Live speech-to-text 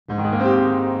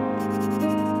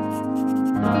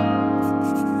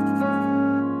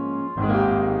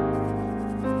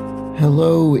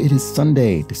Hello, it is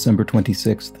Sunday, December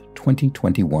 26th,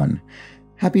 2021.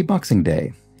 Happy Boxing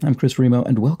Day. I'm Chris Remo,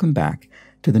 and welcome back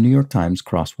to the New York Times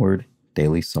Crossword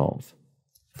Daily Solve.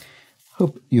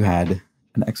 Hope you had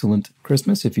an excellent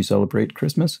Christmas if you celebrate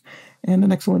Christmas, and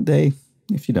an excellent day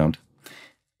if you don't.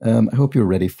 I hope you're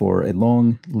ready for a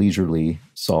long, leisurely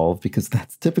solve, because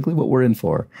that's typically what we're in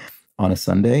for on a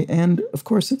Sunday. And of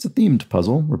course, it's a themed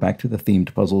puzzle. We're back to the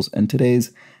themed puzzles, and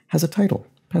today's has a title,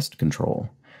 Pest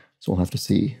Control. So we'll have to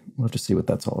see what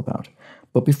that's all about.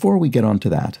 But before we get on to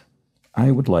that, I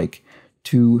would like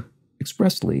to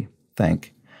expressly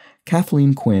thank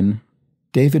Kathleen Quinn,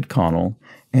 David Connell,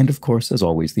 and of course, as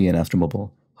always, the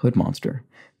inestimable Hood Monster.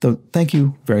 So thank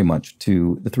you very much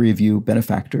to the three of you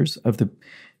benefactors of the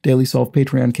Daily Solve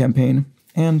Patreon campaign,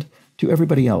 and to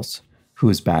everybody else who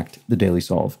has backed the Daily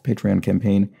Solve Patreon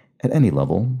campaign at any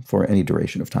level for any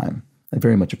duration of time. I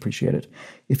very much appreciate it.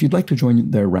 If you'd like to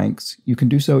join their ranks, you can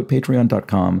do so at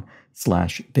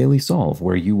patreon.com/dailysolve,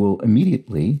 where you will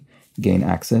immediately gain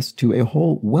access to a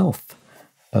whole wealth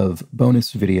of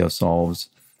bonus video solves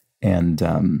and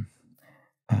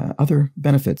other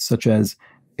benefits, such as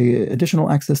additional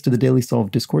access to the Daily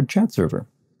Solve Discord chat server,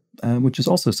 which is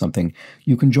also something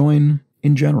you can join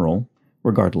in general,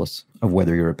 regardless of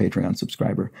whether you're a Patreon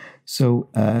subscriber. So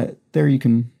there you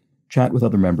can chat with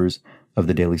other members of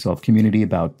the Daily Solve community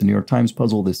about the New York Times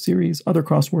puzzle, this series, other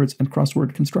crosswords, and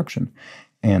crossword construction.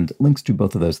 And links to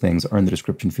both of those things are in the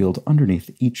description field underneath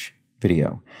each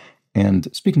video. And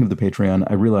speaking of the Patreon,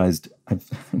 I realized I've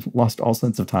lost all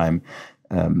sense of time,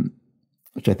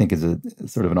 which I think is a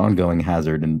sort of an ongoing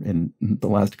hazard in the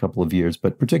last couple of years,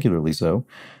 but particularly so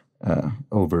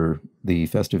over the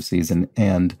festive season.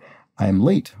 And I'm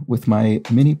late with my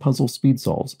mini puzzle speed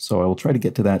solves, so I will try to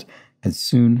get to that as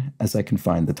soon as I can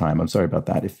find the time. I'm sorry about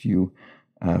that if you,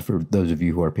 for those of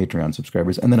you who are Patreon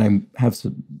subscribers. And then I have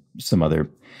some other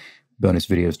bonus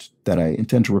videos that I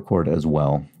intend to record as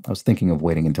well. I was thinking of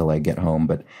waiting until I get home,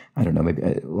 but I don't know, maybe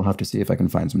we'll have to see if I can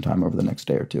find some time over the next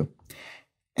day or two.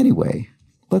 Anyway,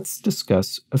 let's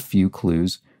discuss a few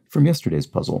clues from yesterday's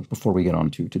puzzle before we get on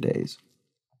to today's.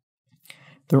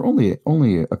 There are only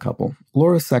a couple.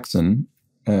 Laura Sexton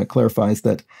clarifies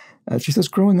that she says,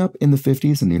 growing up in the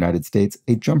 50s in the United States,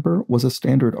 a jumper was a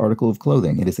standard article of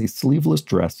clothing. It is a sleeveless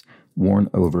dress worn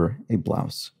over a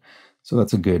blouse. So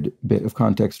that's a good bit of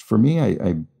context for me.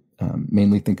 I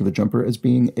mainly think of a jumper as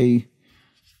being a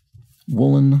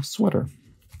woolen sweater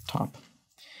top.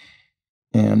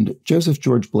 And Joseph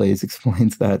George Blaze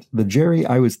explains that the Jerry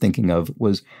I was thinking of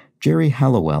was Jerry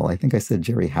Halliwell. I think I said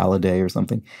Jerry Halliday or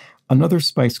something. Another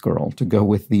Spice Girl to go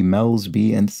with the Mel's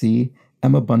B and C,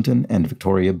 Emma Bunton, and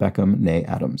Victoria Beckham, née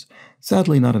Adams.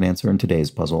 Sadly, not an answer in today's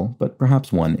puzzle, but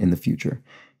perhaps one in the future.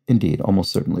 Indeed,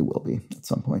 almost certainly will be at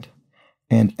some point.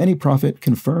 And Any Prophet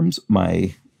confirms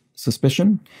my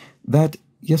suspicion that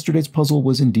yesterday's puzzle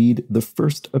was indeed the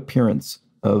first appearance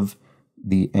of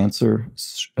the answer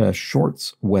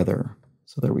shorts weather.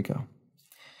 So there we go.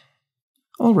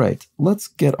 All right, let's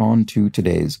get on to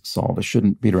today's solve. I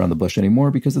shouldn't beat around the bush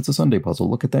anymore because it's a Sunday puzzle.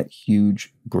 Look at that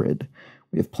huge grid.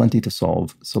 We have plenty to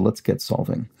solve, so let's get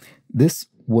solving. This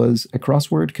was a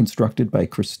crossword constructed by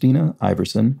Christina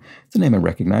Iverson. It's a name I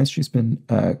recognize. She's been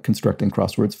constructing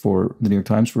crosswords for the New York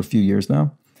Times for a few years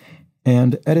now,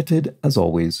 and edited, as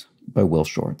always, by Will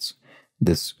Shorts.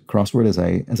 This crossword, as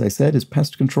I said, is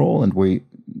pest control, and we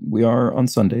are on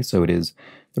Sunday, so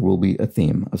there will be a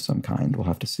theme of some kind. We'll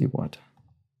have to see what.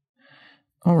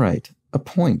 All right, a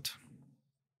point.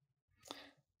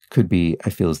 Could be,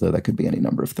 I feel as though that could be any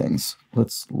number of things.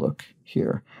 Let's look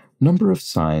here. Number of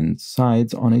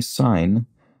sides on a sign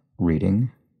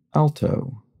reading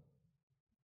alto.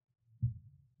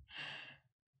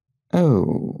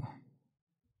 Oh.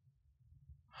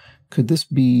 Could this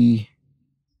be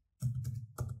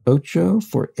ocho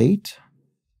for 8?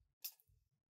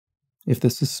 If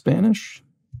this is Spanish?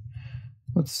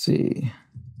 Let's see.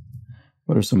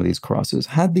 What are some of these crosses?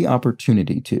 Had the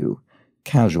opportunity to.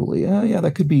 Casually. Yeah,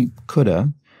 that could be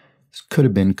coulda. This could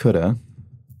have been coulda.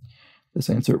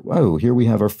 This answer. Oh, here we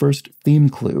have our first theme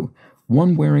clue.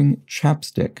 One wearing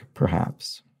chapstick,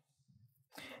 perhaps.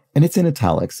 And it's in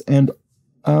italics. And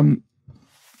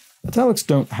italics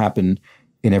don't happen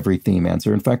in every theme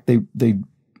answer. In fact, they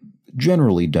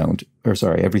generally don't. Or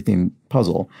sorry, every theme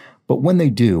puzzle. But when they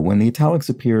do, when the italics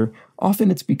appear, often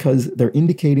it's because they're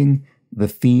indicating the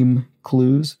theme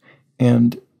clues,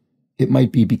 and it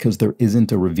might be because there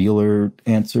isn't a revealer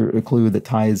answer, a clue that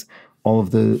ties all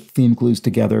of the theme clues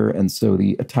together, and so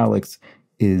the italics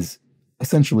is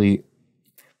essentially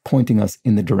pointing us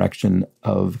in the direction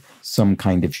of some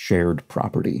kind of shared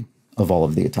property of all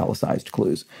of the italicized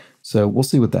clues. So we'll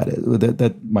see what that is.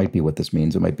 That might be what this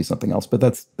means. It might be something else, but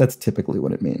that's typically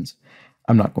what it means.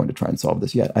 I'm not going to try and solve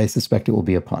this yet. I suspect it will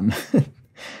be a pun.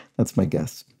 That's my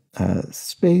guess.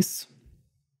 Space.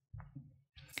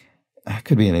 It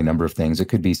could be any number of things. It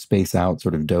could be space out,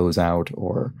 sort of doze out,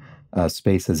 or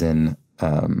space as in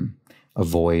a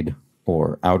void,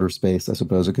 or outer space, I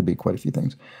suppose. It could be quite a few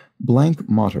things. Blank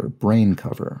mater, brain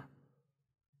cover.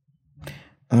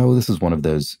 Oh, this is one of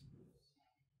those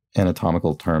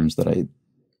anatomical terms that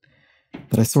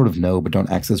I sort of know but don't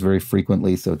access very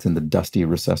frequently, so it's in the dusty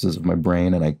recesses of my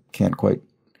brain, and I can't quite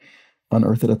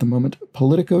unearth it at the moment.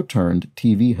 Politico turned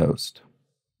TV host.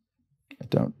 I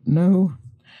don't know.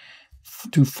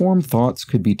 To form thoughts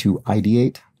could be to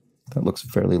ideate. That looks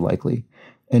fairly likely.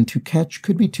 And to catch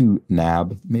could be to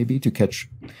nab, maybe, to catch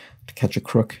a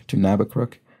crook, to nab a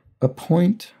crook.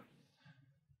 Appoint.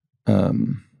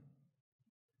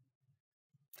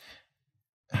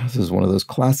 This is one of those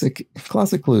classic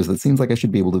clues that seems like I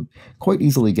should be able to quite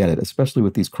easily get it, especially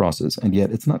with these crosses, and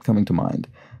yet it's not coming to mind.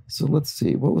 So let's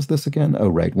see. What was this again? Oh,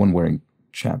 right. One wearing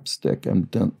chapstick. I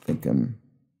don't think I'm...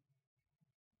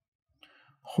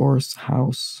 Horse,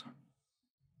 house,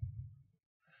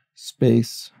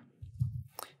 space.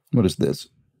 What is this?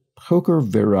 Poker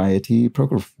variety.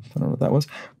 Poker, I don't know what that was.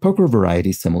 Poker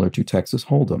variety similar to Texas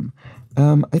Hold'em.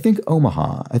 I think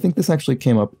Omaha. I think this actually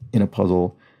came up in a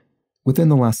puzzle within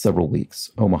the last several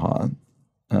weeks. Omaha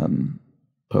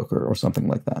poker or something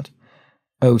like that.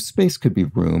 Oh, space could be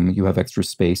room. You have extra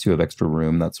space, you have extra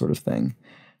room, that sort of thing.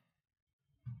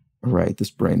 Right, this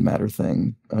brain matter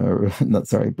thing.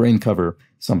 Brain cover,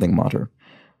 something matter.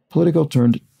 Political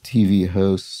turned TV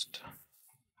host.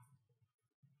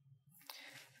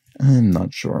 I'm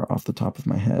not sure off the top of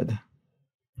my head.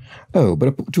 Oh,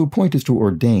 but to appoint is to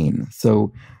ordain.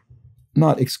 So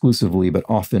not exclusively, but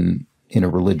often in a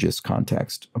religious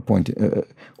context.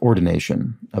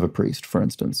 Ordination of a priest, for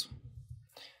instance.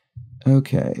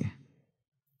 Okay.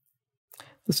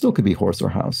 This still could be horse or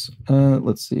house.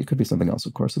 Let's see. It could be something else,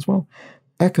 of course, as well.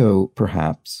 Echo,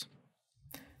 perhaps.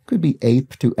 Could be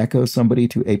ape, to echo somebody,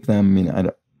 to ape them. I mean,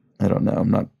 I don't know.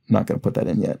 I'm not going to put that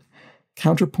in yet.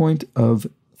 Counterpoint of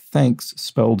thanks,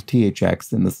 spelled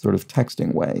THX in this sort of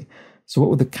texting way. So what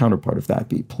would the counterpart of that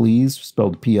be? Please,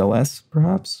 spelled PLS,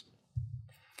 perhaps?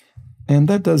 And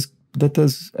that does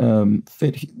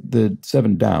fit the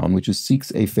 7 down, which is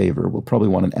seeks a favor. We'll probably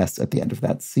want an S at the end of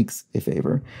that. Seeks a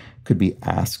favor. Could be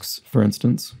asks, for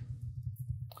instance.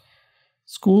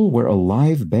 School where a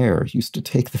live bear used to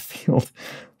take the field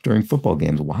during football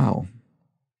games. Wow.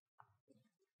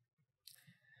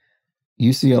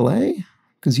 UCLA?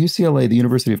 Because UCLA, the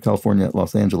University of California at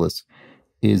Los Angeles,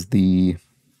 is the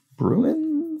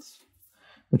Bruins,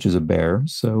 which is a bear.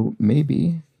 So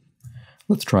maybe...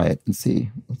 Let's try it and see.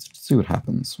 Let's see what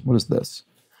happens. What is this?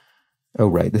 Oh,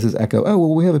 right. This is echo. Oh,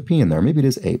 well, we have a P in there. Maybe it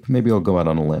is ape. Maybe I'll go out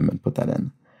on a limb and put that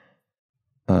in.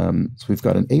 So we've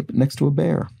got an ape next to a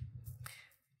bear.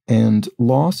 And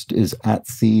lost is at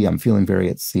sea. I'm feeling very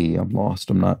at sea. I'm lost.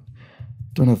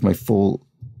 Don't have my full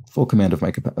command of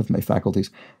my faculties.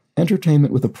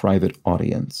 Entertainment with a private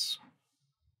audience.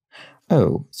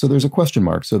 Oh, so there's a question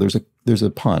mark. So there's a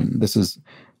pun. This is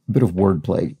a bit of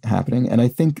wordplay happening, and I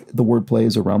think the wordplay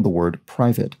is around the word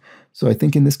private. So I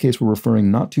think in this case we're referring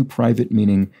not to private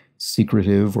meaning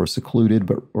secretive or secluded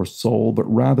or sole,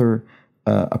 but rather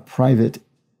a private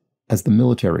as the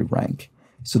military rank.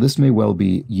 So this may well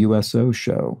be USO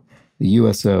show, the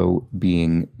USO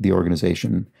being the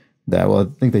organization that, well,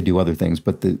 I think they do other things,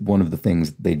 but one of the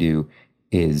things they do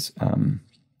is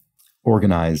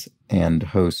organize and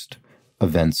host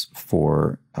events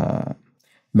for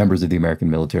members of the American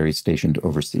military stationed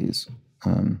overseas,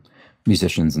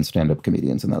 musicians and stand-up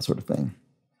comedians and that sort of thing.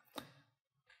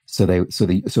 So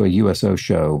a USO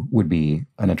show would be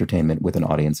an entertainment with an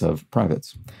audience of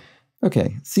privates.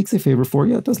 Okay, seeks a favor for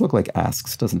you. It does look like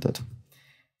asks, doesn't it?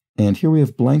 And here we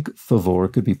have blank favor.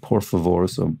 It could be por favor,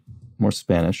 so more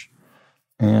Spanish.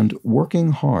 And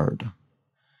working hard.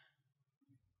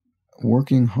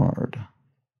 Working hard.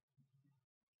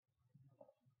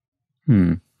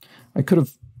 I could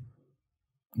have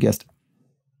guessed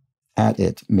at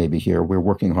it, maybe here. We're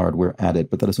working hard, we're at it,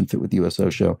 but that doesn't fit with USO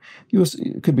show.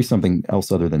 It could be something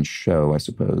else other than show, I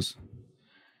suppose.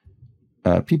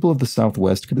 People of the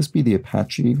Southwest, could this be the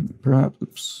Apache, perhaps?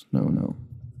 Oops, no.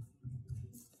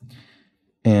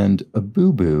 And a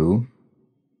boo-boo.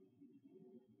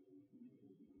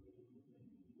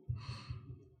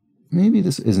 Maybe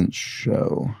this isn't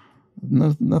show.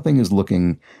 Nothing is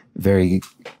looking very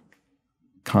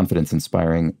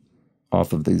confidence-inspiring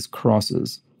off of these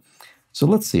crosses. So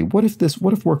let's see. What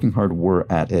if working hard were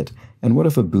at it? And what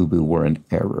if a boo-boo were an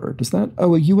error? Does that,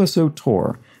 oh, a USO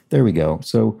tour. There we go.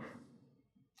 So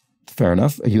fair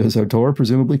enough. A USO tour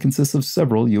presumably consists of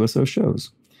several USO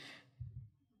shows.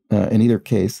 In either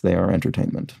case, they are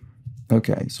entertainment.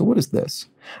 Okay, so what is this?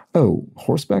 Oh,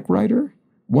 horseback rider?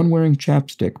 One wearing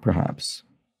chapstick, perhaps.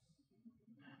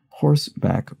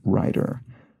 Horseback rider.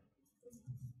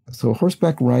 So a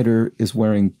horseback rider is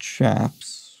wearing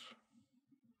chaps.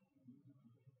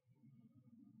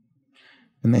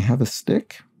 And they have a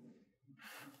stick?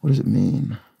 What does it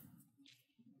mean?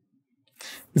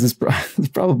 This is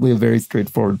probably a very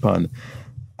straightforward pun.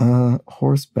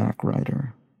 Horseback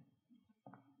rider.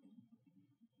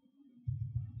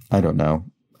 I don't know.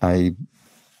 I'm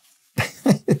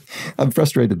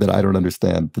frustrated that I don't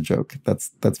understand the joke.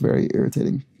 That's very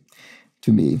irritating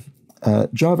to me.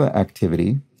 Java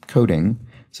activity, coding,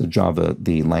 so Java,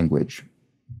 the language,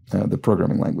 the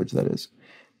programming language, that is,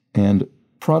 and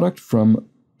product from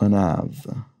an av.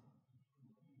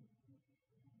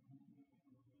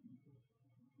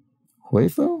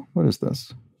 Huefo? What is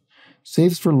this?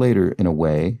 Saves for later in a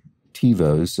way.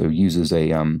 TiVos, so uses a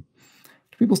do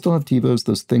people still have TiVos,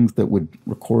 those things that would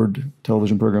record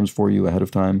television programs for you ahead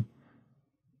of time?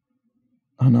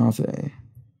 Anave.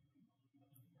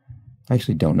 I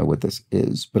actually don't know what this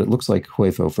is, but it looks like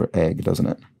Huefo for egg, doesn't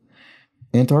it?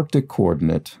 Antarctic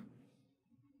coordinate.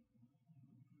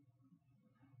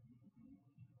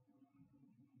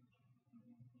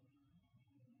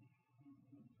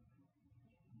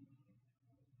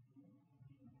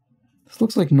 This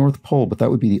looks like North Pole, but that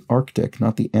would be the Arctic,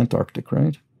 not the Antarctic,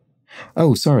 right?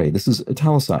 Oh, sorry, this is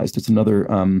italicized. It's another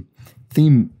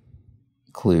theme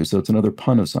clue, so it's another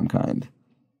pun of some kind.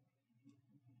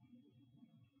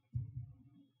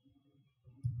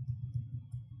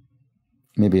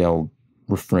 Maybe I'll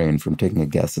refrain from taking a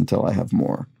guess until I have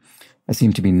more. I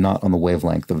seem to be not on the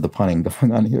wavelength of the punning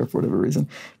going on here for whatever reason.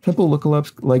 Pimple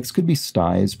lookalikes could be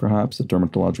styes, perhaps, a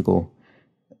dermatological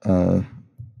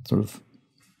sort of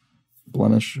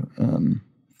blemish.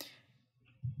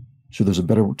 Sure, there's a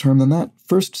better term than that.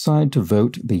 First side to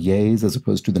vote, the yeas as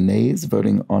opposed to the nays,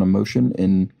 voting on a motion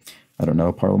in, I don't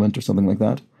know, Parliament or something like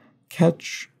that.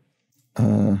 Catch,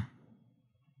 oh,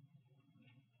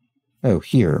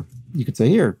 here. You could say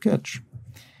here, catch.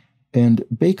 And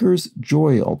Baker's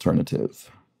Joy alternative.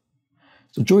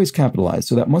 So Joy is capitalized,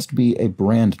 so that must be a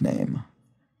brand name.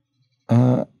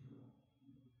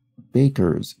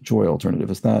 Baker's Joy alternative,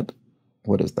 is that,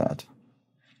 what is that?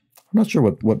 I'm not sure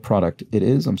what product it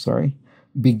is, I'm sorry.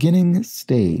 Beginning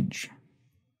stage.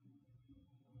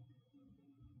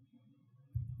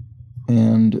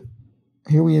 And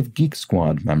here we have Geek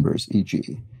Squad members,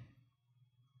 e.g.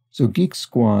 So Geek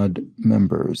Squad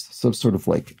members, some sort of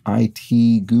like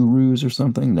IT gurus or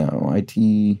something? No,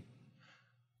 IT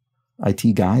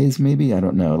guys maybe? I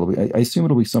don't know. I assume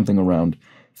it'll be something around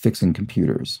fixing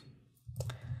computers.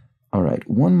 All right,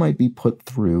 one might be put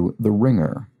through the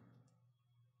ringer.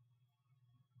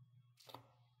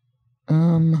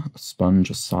 Sponge,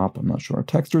 a sop, I'm not sure.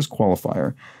 Texter's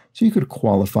qualifier. So you could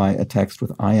qualify a text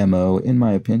with IMO, in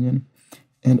my opinion.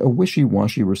 And a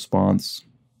wishy-washy response.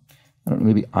 I don't know,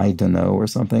 maybe I don't know or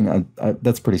something.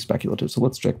 That's pretty speculative, so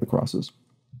let's check the crosses.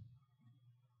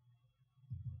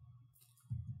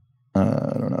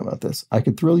 I don't know about this. I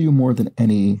could thrill you more than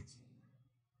any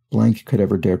blank could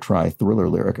ever dare try. Thriller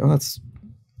lyric. Oh, that's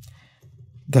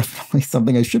definitely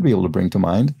something I should be able to bring to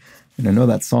mind. And I know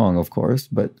that song, of course,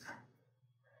 but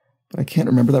I can't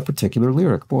remember that particular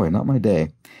lyric. Boy, not my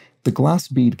day. The Glass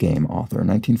Bead Game author,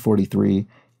 1943,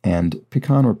 and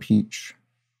Pecan or Peach.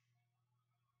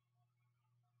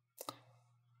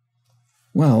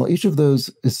 Well, each of those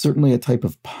is certainly a type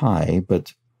of pie,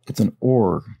 but it's an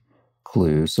or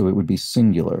clue, so it would be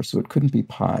singular, so it couldn't be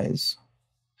pies.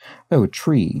 Oh, a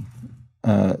tree.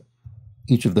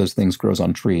 Each of those things grows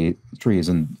on trees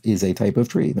and is a type of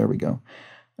tree. There we go.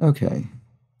 Okay.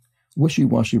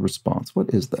 Wishy-washy response.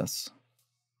 What is this?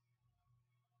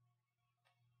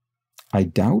 I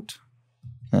doubt?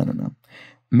 I don't know.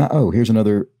 Oh, here's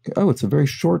another. Oh, it's a very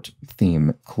short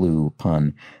theme clue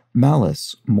pun.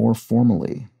 Malice, more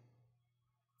formally.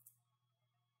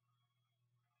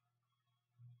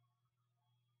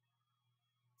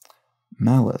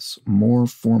 Malice, more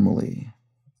formally.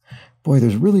 Boy,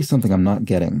 there's really something I'm not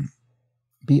getting.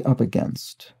 Be up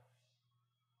against.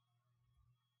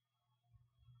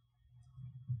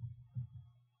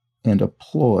 And a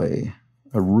ploy.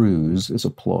 A ruse is a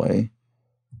ploy.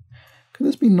 Could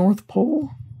this be North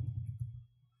Pole?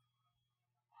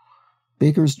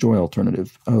 Baker's Joy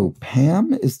alternative. Oh,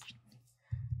 Pam?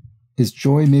 Is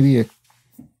Joy maybe a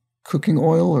cooking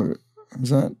oil, or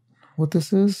is that? what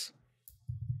this is?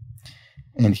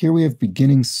 And here we have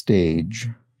beginning stage.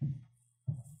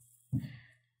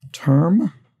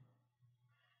 Term?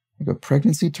 Like a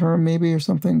pregnancy term maybe or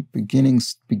something? Beginning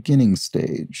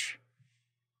stage.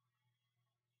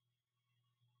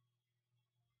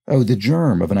 Oh, the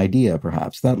germ of an idea,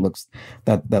 perhaps. That looks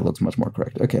much more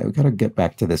correct. Okay, we got to get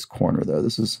back to this corner though.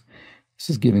 This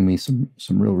is giving me some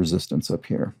real resistance up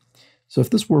here. So if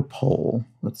this were pole,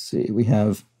 let's see, we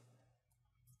have,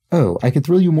 oh, I could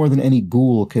thrill you more than any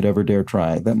ghoul could ever dare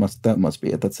try. That must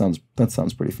be it. That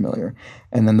sounds pretty familiar.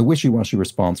 And then the wishy-washy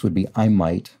response would be I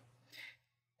might.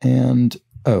 And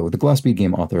oh, the Glassbead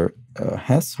game author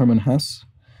Hermann Hesse,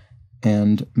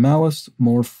 and malice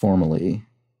more formally.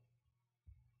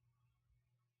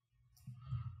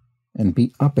 And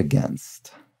be up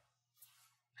against.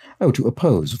 Oh, to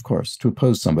oppose, of course, to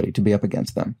oppose somebody, to be up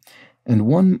against them. And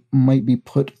one might be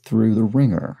put through the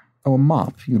ringer. Oh, a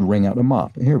mop. You'd wring out a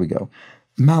mop. Here we go.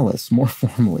 Malice, more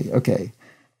formally. Okay,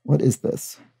 what is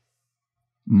this?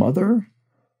 Mother?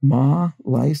 Ma,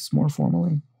 lice, more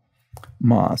formally?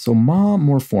 Ma. So ma,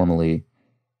 more formally.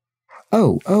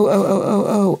 Oh.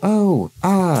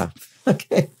 Ah,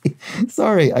 okay.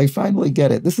 Sorry, I finally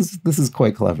get it. This is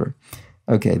quite clever.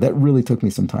 Okay, that really took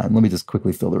me some time. Let me just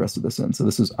quickly fill the rest of this in. So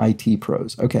this is IT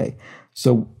prose. Okay,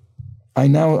 so I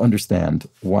now understand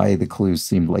why the clues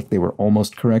seemed like they were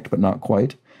almost correct, but not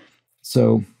quite.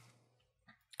 So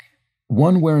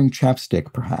one wearing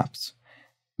chapstick, perhaps.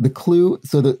 The clue,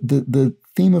 so the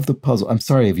theme of the puzzle, I'm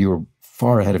sorry if you were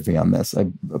far ahead of me on this. I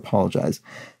apologize.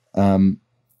 One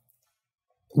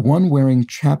wearing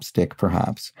chapstick,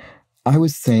 perhaps. I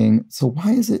was saying, so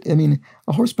why is it, I mean,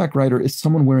 a horseback rider is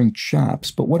someone wearing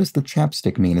chaps, but what does the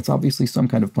chapstick mean? It's obviously some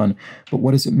kind of pun, but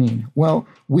what does it mean? Well,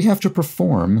 we have to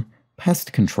perform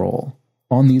pest control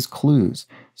on these clues.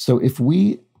 So if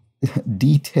we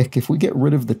de-tick, if we get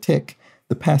rid of the tick,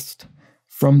 the pest,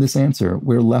 from this answer,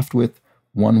 we're left with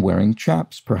one wearing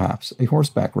chaps, perhaps, a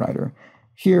horseback rider.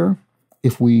 Here,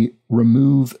 if we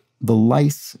remove the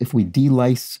lice, if we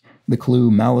de-lice the clue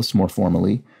malice more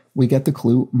formally, we get the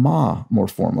clue ma more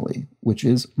formally, which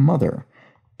is mother.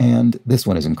 And this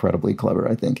one is incredibly clever,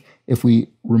 I think. If we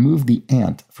remove the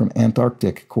ant from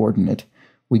Antarctic coordinate,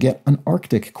 we get an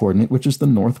Arctic coordinate, which is the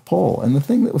North Pole. And the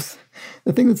thing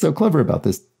that's so clever about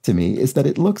this to me is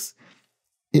that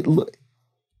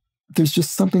there's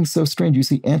just something so strange. You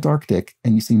see Antarctic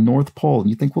and you see North Pole, and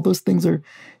you think, well, those things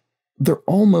they're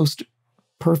almost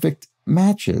perfect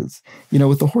matches. You know,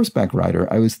 with the horseback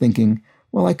rider, I was thinking,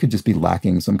 well, I could just be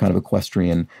lacking some kind of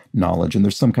equestrian knowledge. And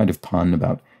there's some kind of pun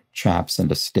about chaps and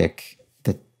a stick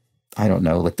that, I don't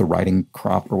know, like the riding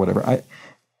crop or whatever.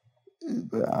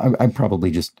 I'm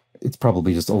probably just, it's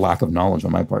probably just a lack of knowledge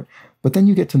on my part. But then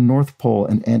you get to North Pole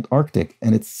and Antarctic,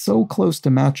 and it's so close to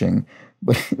matching,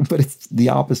 but it's the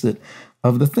opposite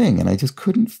of the thing. And I just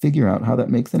couldn't figure out how that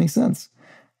makes any sense.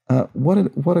 What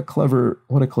a clever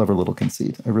little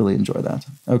conceit. I really enjoy that.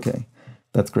 Okay,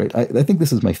 that's great. I think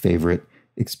this is my favorite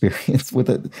experience with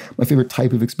it, my favorite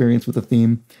type of experience with a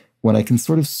theme, when I can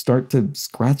sort of start to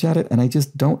scratch at it and I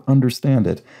just don't understand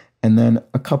it. And then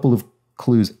a couple of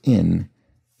clues in,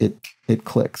 it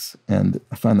clicks. And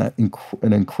I find that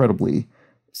an incredibly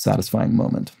satisfying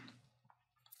moment.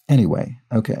 Anyway,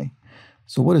 okay.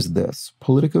 So what is this?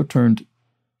 Politico turned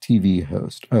TV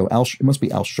host. Oh, it must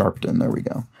be Al Sharpton. There we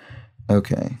go.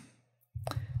 Okay.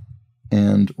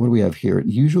 And what do we have here? It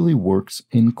usually works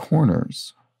in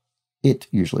corners. It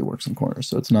usually works in corners,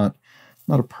 so it's not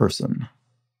a person.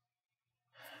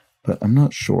 But I'm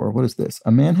not sure. What is this?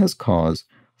 A man has cause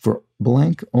for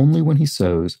blank only when he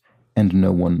sows and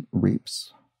no one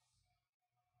reaps.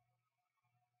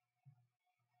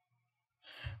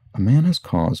 A man has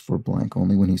cause for blank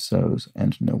only when he sows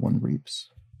and no one reaps.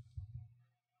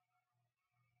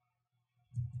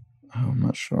 Oh, I'm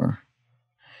not sure.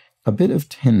 A bit of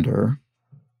tinder.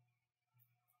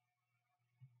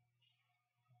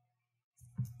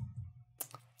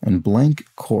 And blank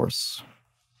course.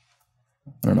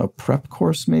 I don't know, prep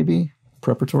course maybe?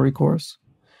 Preparatory course?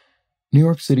 New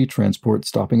York City transport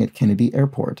stopping at Kennedy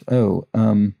Airport. Oh,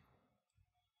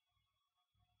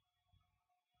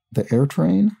 the air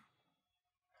train?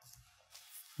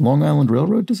 Long Island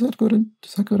Railroad, does that go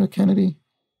to Kennedy?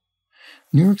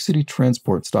 New York City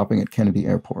transport stopping at Kennedy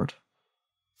Airport.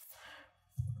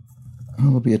 Oh,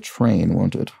 it'll be a train,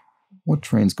 won't it? What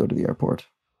trains go to the airport?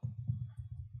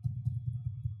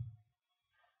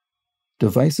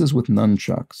 Devices with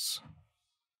nunchucks.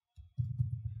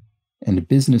 And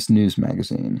Business News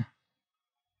Magazine.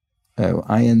 Oh,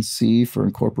 INC for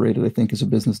Incorporated, I think, is a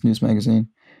business news magazine.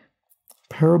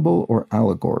 Parable or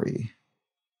allegory.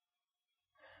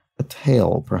 a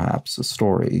tale, perhaps a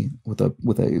story with a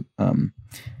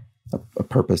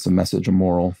purpose, a message, a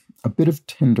moral. A bit of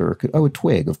tinder could. Oh, a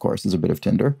twig, of course, is a bit of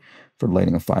tinder for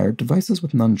lighting a fire. Devices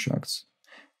with nunchucks.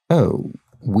 Oh,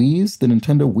 Wii's, the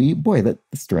Nintendo Wii. Boy, that's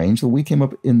strange. The Wii came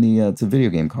up in the. It's a video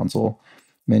game console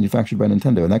manufactured by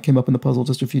Nintendo, and that came up in the puzzle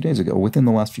just a few days ago, within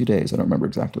the last few days. I don't remember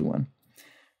exactly when.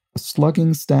 A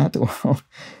slugging stat. Well,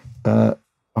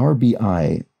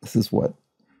 RBI. This is what?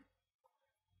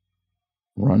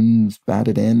 Runs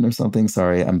batted in or something?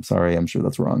 Sorry. I'm sure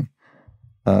that's wrong.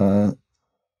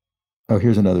 Oh,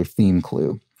 here's another theme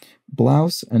clue.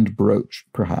 Blouse and brooch,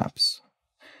 perhaps.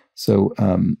 So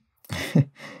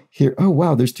here, oh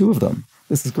wow, there's two of them.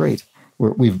 This is great.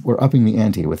 We're upping the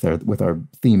ante with our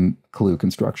theme clue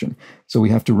construction. So we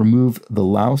have to remove the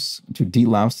louse to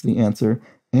delouse the answer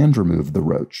and remove the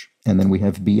roach. And then we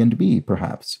have B and B,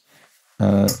 perhaps.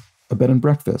 A bed and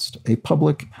breakfast, a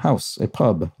public house, a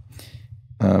pub,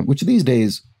 which these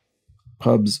days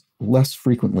pubs less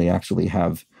frequently actually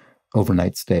have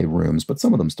overnight stay rooms, but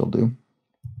some of them still do.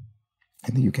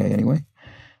 In the UK, anyway.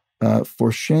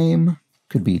 For shame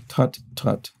could be tut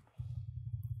tut.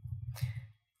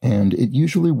 And it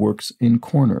usually works in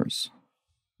corners.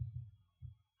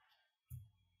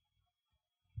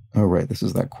 Oh, right, this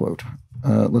is that quote.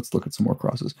 Let's look at some more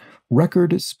crosses.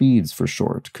 Record speeds for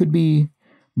short. Could be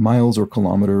miles or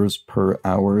kilometers per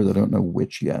hour. I don't know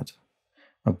which yet.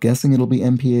 I'm guessing it'll be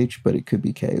MPH, but it could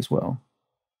be K as well.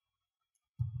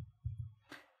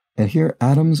 And here,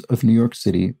 Adams of New York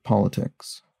City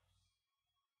politics.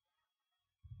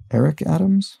 Eric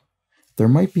Adams? There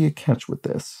might be a catch with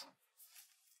this.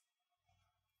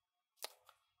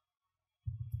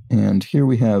 And here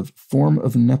we have form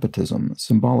of nepotism,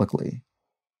 symbolically.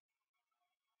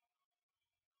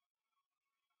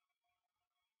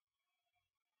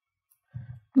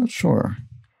 Not sure.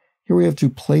 Here we have to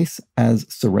place as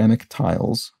ceramic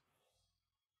tiles.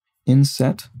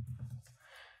 Inset.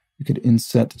 You could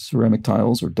inset ceramic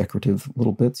tiles or decorative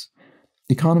little bits.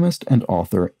 Economist and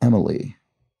author Emily.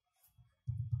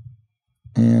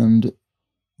 And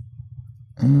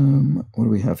what do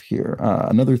we have here?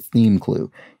 Another theme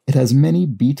clue. It has many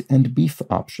beet and beef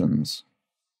options.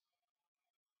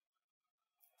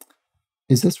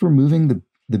 Is this removing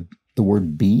the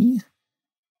word bee?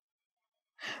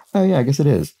 Oh yeah, I guess it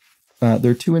is.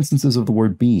 There are two instances of the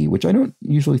word bee, which I don't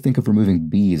usually think of removing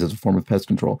bees as a form of pest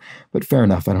control, but fair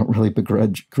enough. I don't really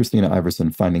begrudge Christina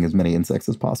Iverson finding as many insects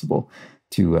as possible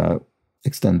to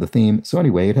extend the theme. So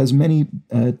anyway, it has many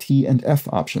T and F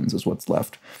options is what's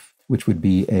left, which would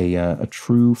be a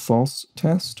true-false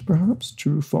test, perhaps?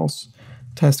 True-false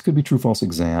test. Could be true-false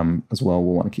exam as well.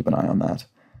 We'll want to keep an eye on that.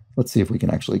 Let's see if we can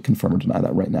actually confirm or deny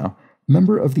that right now.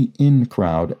 Member of the in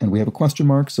crowd, and we have a question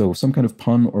mark, so some kind of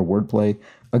pun or wordplay.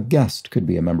 A guest could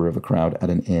be a member of a crowd at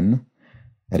an inn,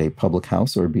 at a public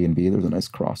house or a B&B. There's a nice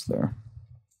cross there.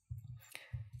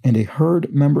 And a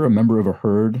herd member, a member of a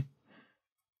herd.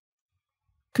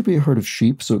 Could be a herd of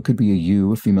sheep, so it could be a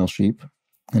ewe, a female sheep.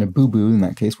 And a boo-boo, in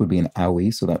that case, would be an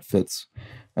owie, so that fits.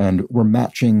 And we're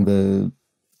matching the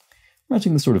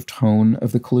sort of tone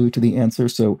of the clue to the answer.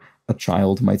 So a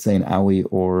child might say an owie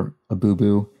or a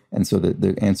boo-boo, and so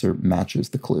the answer matches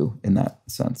the clue in that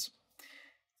sense.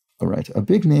 All right, a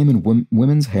big name in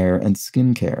women's hair and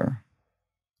skincare.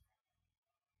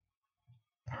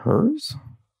 Hers?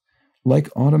 Like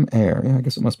autumn air. Yeah, I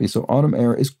guess it must be. So autumn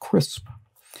air is crisp.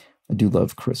 I do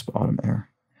love crisp autumn air.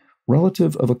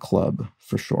 Relative of a club,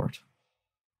 for short.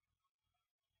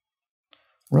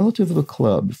 Relative of a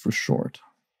club, for short.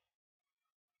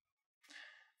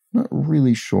 Not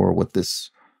really sure what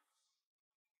this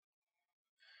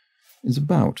is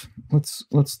about. Let's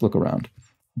look around.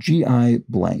 GI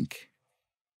blank.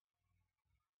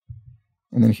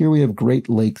 And then here we have Great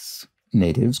Lakes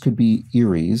natives. Could be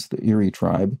Eries, the Erie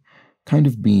tribe. Kind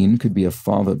of bean could be a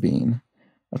fava bean.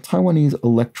 A Taiwanese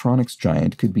electronics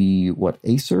giant could be, what,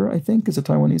 Acer, I think, is a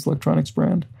Taiwanese electronics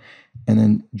brand. And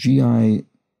then GI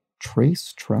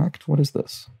tract? What is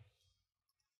this?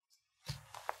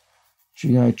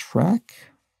 GI track?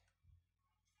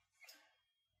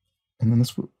 And then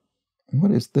this,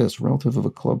 what is this? Relative of a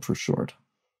club for short.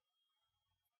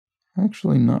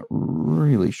 Actually not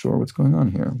really sure what's going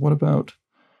on here. What about,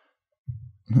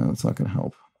 no, that's not going to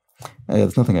help.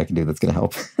 There's nothing I can do that's going to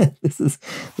help. This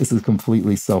is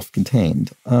completely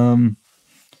self-contained.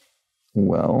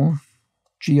 Well,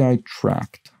 GI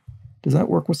tract. Does that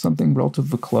work with something relative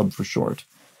to the club for short?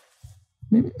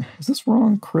 Maybe, is this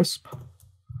wrong? Crisp?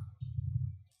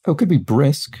 Oh, it could be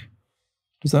brisk.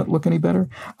 Does that look any better?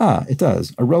 Ah, it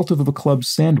does. A relative of a club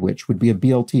sandwich would be a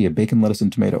BLT, a bacon, lettuce,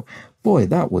 and tomato. Boy,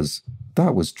 that was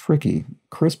That was tricky.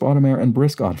 Crisp autumn air and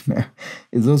brisk autumn air.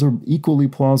 Those are equally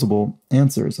plausible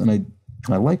answers, and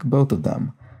I like both of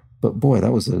them. But boy,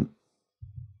 that was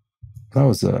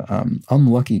a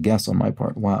unlucky guess on my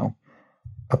part. Wow.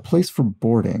 A place for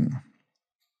boarding.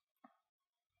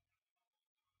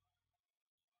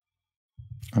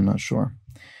 I'm not sure.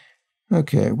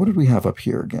 Okay, what did we have up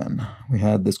here again? We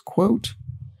had this quote.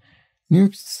 New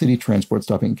York City transport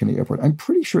stopping at Kennedy Airport. I'm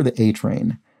pretty sure the A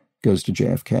train goes to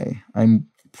JFK. I'm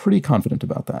pretty confident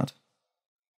about that.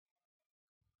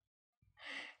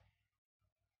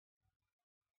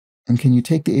 And can you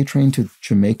take the A train to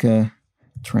Jamaica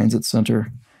Transit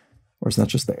Center? Or is that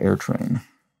just the air train?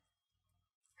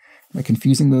 Am I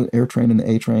confusing the air train and the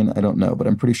A train? I don't know, but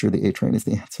I'm pretty sure the A train is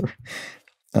the answer.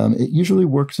 It usually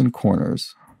works in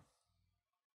corners.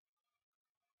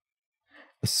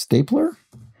 A stapler?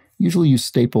 Usually you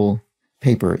staple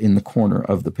paper in the corner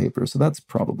of the paper, so that's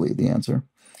probably the answer.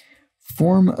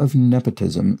 Form of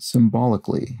nepotism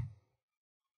symbolically.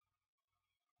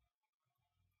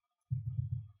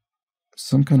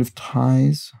 Some kind of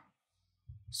ties.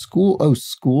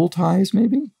 School ties,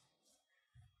 maybe?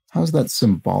 How's that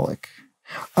symbolic?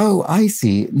 Oh, I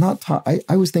see. Not tie.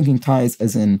 I was thinking ties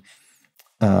as in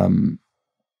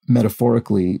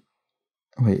metaphorically.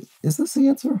 Wait, is this the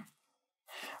answer?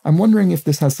 I'm wondering if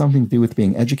this has something to do with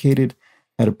being educated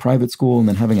at a private school and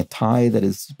then having a tie that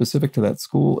is specific to that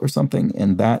school or something,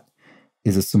 and that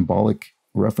is a symbolic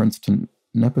reference to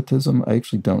nepotism. I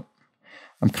actually don't.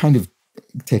 I'm kind of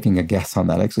taking a guess on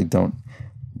that. I actually don't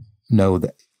know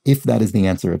that if that is the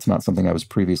answer. It's not something I was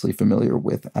previously familiar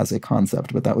with as a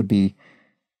concept, but that would be,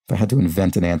 if I had to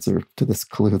invent an answer to this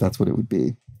clue, that's what it would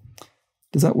be.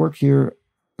 Does that work here?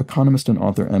 Economist and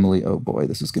author Emily, oh boy,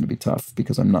 this is going to be tough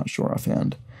because I'm not sure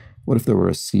offhand. What if there were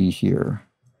a C here?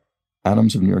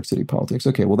 Adams of New York City politics.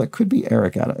 Okay, well, that could be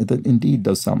Eric Adams. That indeed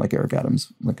does sound like Eric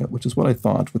Adams, which is what I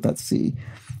thought with that C.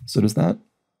 So does that,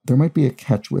 there might be a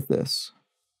catch with this.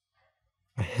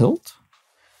 A hilt?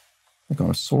 Like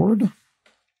on a sword?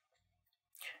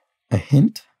 A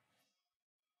hint?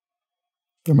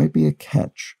 There might be a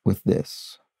catch with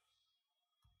this.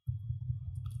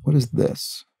 What is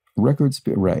this? Record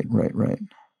speed, right.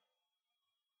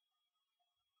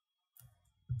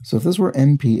 So if this were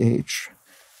MPH,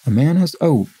 a man has,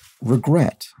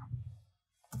 regret.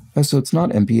 So it's not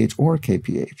MPH or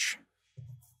KPH.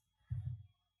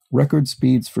 Record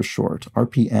speeds for short.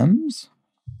 RPMs?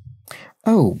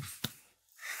 Oh,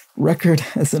 record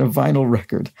as in a vinyl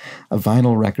record. A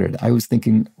vinyl record. I was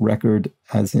thinking record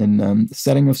as in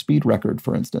setting of speed record,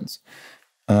 for instance.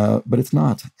 But it's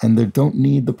not. And they don't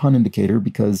need the pun indicator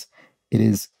because it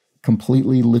is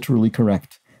completely literally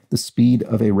correct. The speed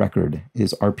of a record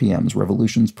is RPMs,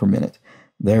 revolutions per minute.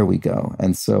 There we go.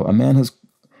 And so a man has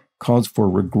cause for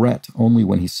regret only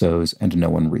when he sows and no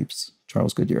one reaps.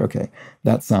 Charles Goodyear. Okay,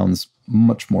 that sounds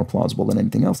much more plausible than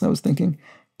anything else I was thinking.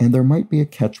 And there might be a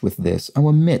catch with this. Oh,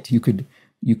 a mitt. You could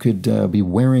be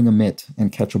wearing a mitt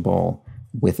and catch a ball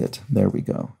with it. There we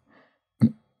go.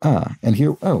 And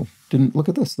here, didn't look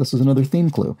at this. This is another theme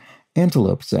clue.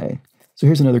 Antelope, say. So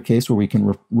here's another case where we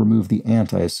can remove the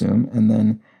ant, I assume. And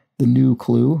then the new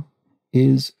clue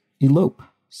is elope,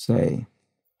 say.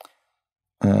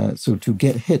 So to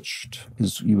get hitched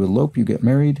is you elope, you get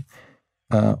married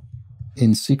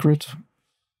in secret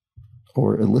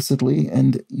or illicitly,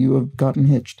 and you have gotten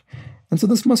hitched. And so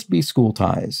this must be school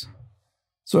ties.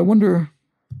 So I wonder,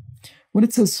 when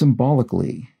it says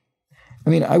symbolically, I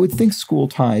mean, I would think school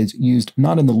ties used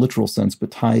not in the literal sense,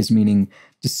 but ties meaning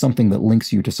just something that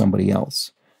links you to somebody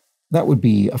else. That would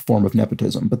be a form of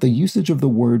nepotism. But the usage of the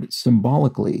word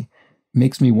symbolically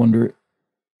makes me wonder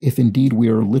if indeed we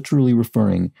are literally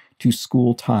referring to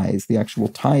school ties, the actual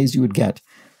ties you would get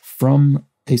from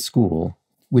a school,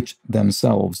 which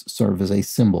themselves serve as a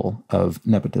symbol of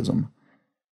nepotism.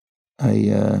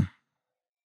 That's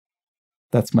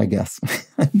my guess.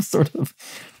 I'm sort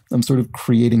of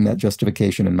creating that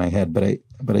justification in my head, but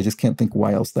I just can't think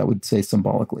why else that would say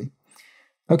symbolically.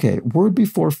 Okay, word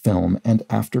before film and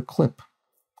after clip.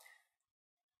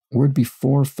 Word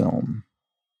before film.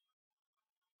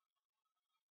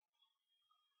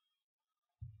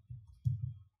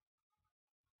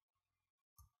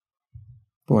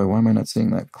 Boy, why am I not seeing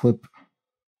that clip?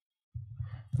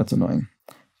 That's annoying.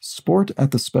 Sport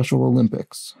at the Special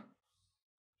Olympics.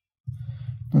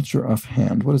 Not sure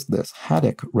offhand. What is this?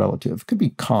 Haddock relative. Could be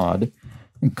cod.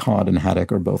 And cod and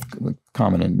haddock are both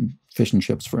common in fish and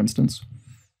chips, for instance.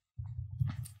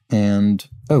 And,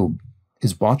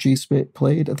 is bocce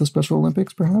played at the Special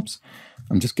Olympics, perhaps?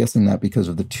 I'm just guessing that because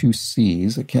of the two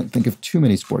C's. I can't think of too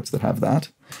many sports that have that.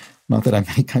 Not that I'm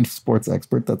any kind of sports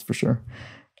expert, that's for sure.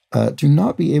 To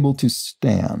not be able to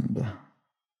stand.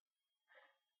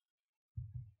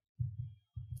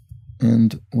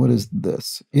 And what is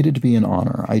this? It'd be an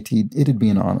honor. It'd be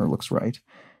an honor looks right.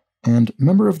 And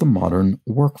member of the modern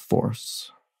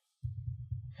workforce.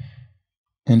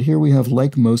 And here we have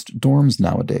like most dorms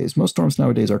nowadays. Most dorms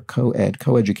nowadays are co-ed,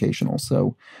 co-educational,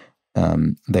 so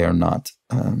they are not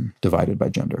divided by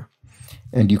gender.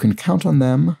 And you can count on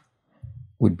them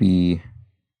would be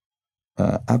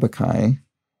abaci.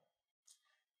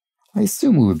 I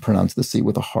assume we would pronounce the C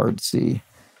with a hard C. I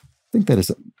think that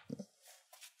is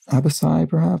abaci,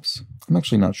 perhaps? I'm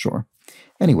actually not sure.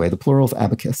 Anyway, the plural of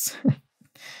abacus,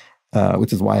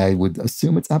 which is why I would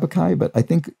assume it's abaci, but I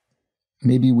think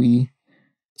maybe we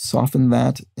soften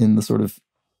that in the sort of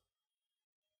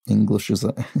English,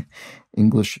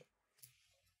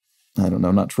 I don't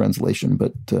know, not translation,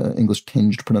 but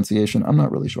English-tinged pronunciation. I'm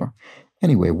not really sure.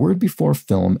 Anyway, word before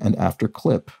film and after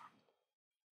clip.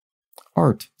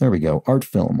 Art, there we go, art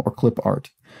film or clip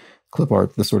art. Clip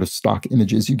art, the sort of stock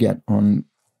images you get on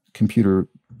computer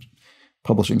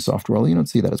publishing software. Well, you don't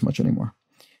see that as much anymore.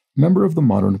 Member of the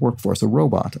modern workforce, a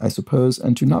robot, I suppose,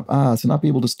 and to not be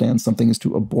able to stand something is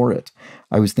to abhor it.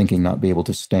 I was thinking not be able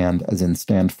to stand as in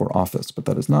stand for office, but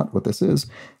that is not what this is,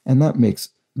 and that makes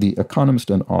the economist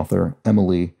and author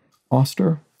Emily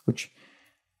Oster, which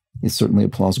is certainly a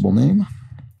plausible name.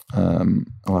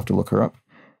 I'll have to look her up.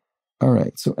 All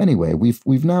right. So anyway,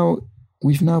 we've now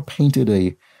painted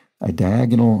a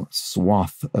diagonal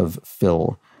swath of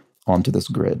fill onto this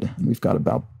grid, and we've got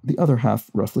about the other half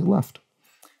roughly left.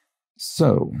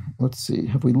 So let's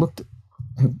see.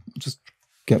 Just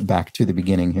get back to the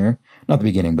beginning here. Not the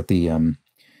beginning, but the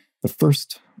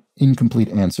first incomplete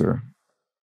answer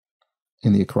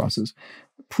in the acrosses.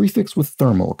 Prefix with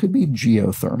thermal could be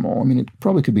geothermal. I mean, it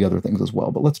probably could be other things as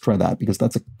well, but let's try that because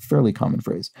that's a fairly common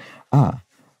phrase.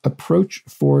 Approach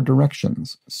for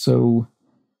directions. So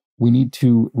we need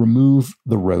to remove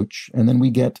the roach, and then we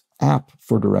get app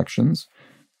for directions,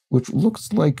 which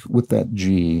looks like with that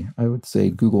G, I would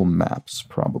say Google Maps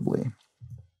probably.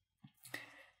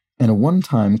 And a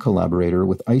one-time collaborator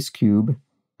with Ice Cube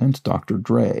and Dr.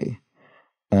 Dre.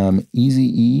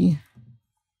 Eazy-E.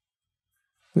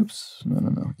 Oops,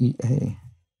 no. E-A.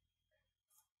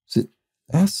 Is it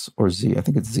S or Z? I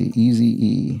think it's Z.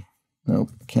 Eazy-E. No,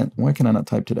 can't. Why can I not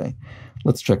type today?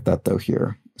 Let's check that though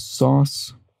here.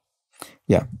 Sauce.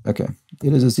 Yeah, okay.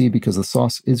 It is a Z because the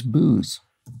sauce is booze.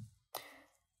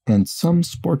 And some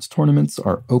sports tournaments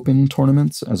are open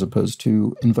tournaments as opposed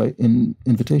to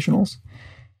invitationals.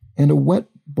 And a wet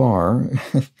bar,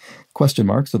 question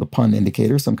mark, so the pun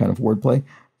indicator, some kind of wordplay.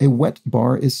 A wet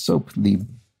bar is soap. The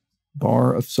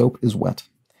bar of soap is wet.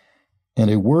 And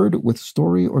a word with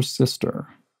story or sister.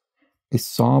 A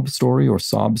sob story or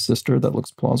sob sister, that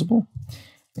looks plausible.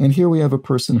 And here we have a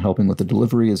person helping with the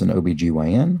delivery as an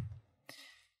OBGYN.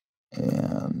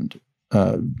 And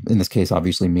in this case,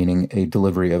 obviously meaning a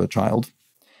delivery of a child.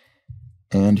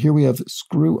 And here we have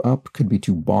screw up, could be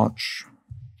to botch,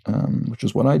 which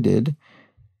is what I did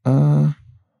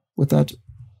with that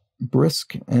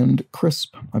brisk and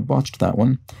crisp. I botched that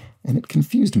one, and it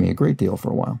confused me a great deal for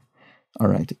a while. All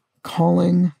right,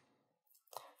 calling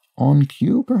on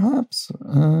cue, perhaps?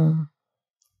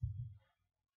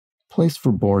 Place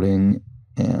for boarding,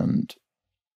 and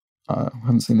I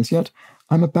haven't seen this yet.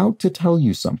 I'm about to tell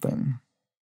you something.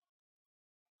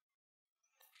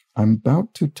 I'm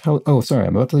about to tell you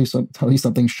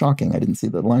something shocking. I didn't see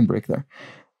the line break there.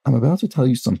 I'm about to tell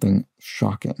you something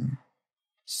shocking.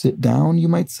 Sit down, you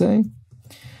might say.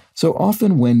 So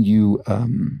often when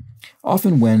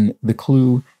the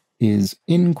clue is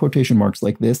in quotation marks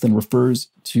like this and refers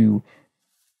to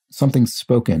something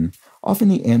spoken, often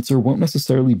the answer won't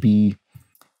necessarily be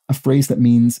a phrase that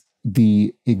means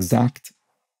the exact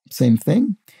same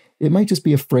thing. It might just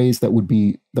be a phrase that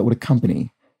would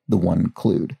accompany the one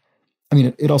clued. I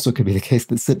mean, it also could be the case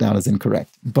that sit down is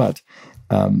incorrect, but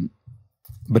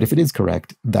if it is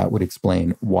correct, that would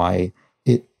explain why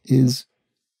it is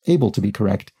able to be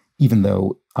correct, even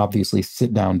though obviously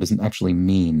sit down doesn't actually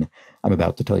mean I'm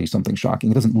about to tell you something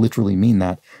shocking. It doesn't literally mean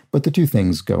that, but the two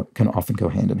things can often go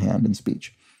hand in hand in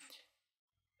speech.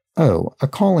 Oh, a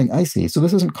calling, I see. So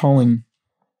this isn't calling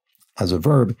as a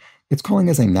verb, it's calling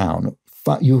as a noun.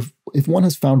 If one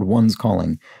has found one's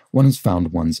calling, one has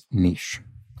found one's niche.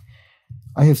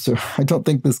 I don't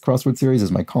think this crossword series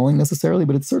is my calling necessarily,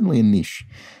 but it's certainly a niche,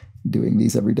 doing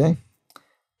these every day.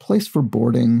 Place for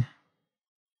boarding.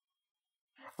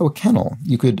 Oh, a kennel.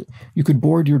 You could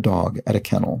board your dog at a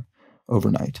kennel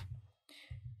overnight.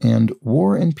 And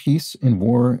War and Peace in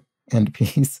War and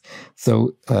Peace.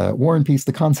 So War and Peace,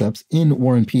 the concepts in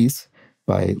War and Peace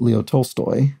by Leo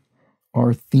Tolstoy.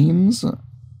 are themes.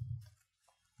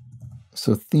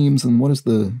 So themes, and what is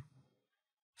the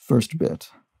first bit?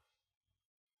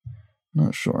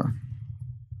 Not sure.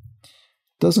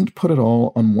 Doesn't put it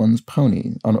all on one's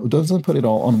pony. Doesn't put it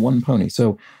all on one pony.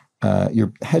 So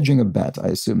you're hedging a bet, I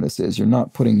assume this is. You're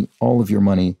not putting all of your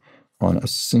money on a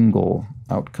single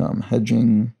outcome.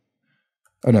 Hedging,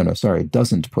 oh, no, sorry,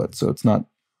 doesn't put. So it's not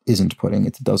isn't putting,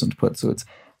 it's doesn't put. So it's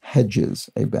hedges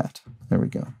a bet. There we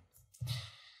go.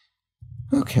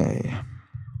 Okay.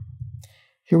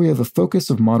 Here we have a focus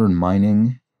of modern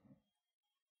mining.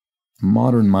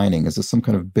 Modern mining, is this some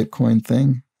kind of Bitcoin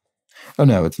thing? Oh,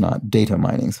 no, it's not. Data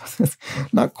mining. So it's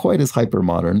not quite as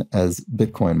hyper-modern as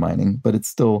Bitcoin mining, but it's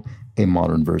still a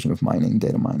modern version of mining,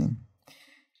 data mining.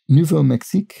 Nouveau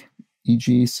Mexique,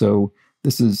 e.g., so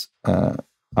this is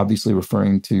obviously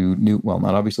referring to well,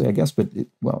 not obviously, I guess, but,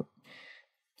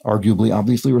 arguably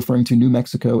obviously referring to New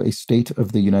Mexico, a state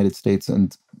of the United States,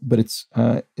 but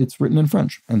it's written in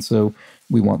French, and so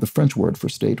we want the French word for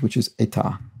state, which is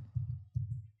État.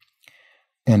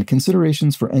 And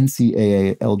considerations for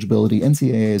NCAA eligibility.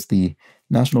 NCAA is the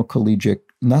National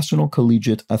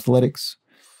Collegiate Athletics.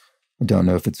 I don't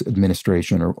know if it's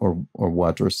administration or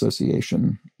what, or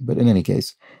association, but in any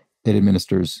case, it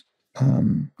administers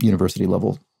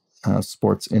university-level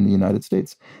sports in the United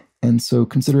States. And so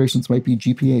considerations might be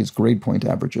GPAs, grade point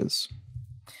averages.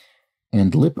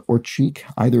 And lip or cheek,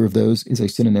 either of those is a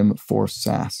synonym for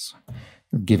sass.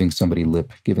 You're giving somebody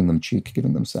lip, giving them cheek,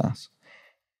 giving them sass.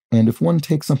 And if one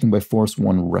takes something by force,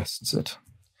 one wrests it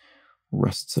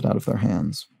out of their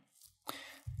hands.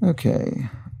 Okay,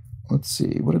 let's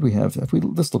see. What did we have?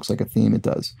 This looks like a theme. It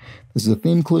does. This is a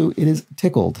theme clue. It is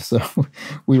tickled. So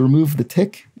we remove the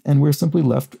tick, and we're simply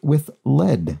left with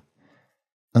lead.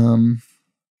 So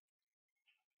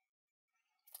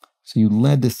you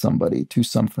led somebody to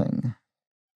something,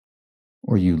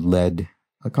 or you led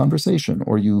a conversation,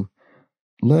 or you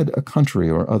led a country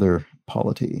or other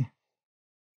polity.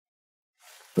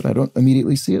 But I don't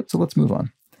immediately see it, so let's move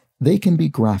on. They can be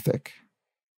graphic.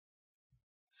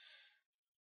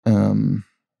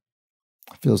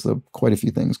 I feel as though quite a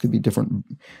few things could be different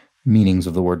meanings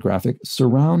of the word graphic.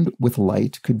 Surround with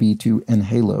light could be to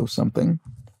enhalo something.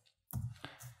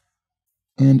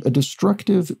 And a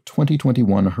destructive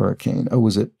 2021 hurricane. Oh,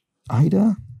 was it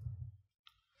Ida?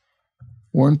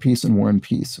 War and Peace and War and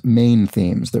Peace. Main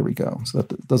themes. There we go. So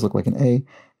that does look like an A.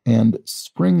 And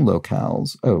spring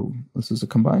locales. Oh, this is a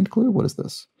combined clue? What is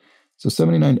this? So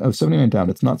 79 down,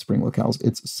 it's not spring locales.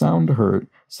 It's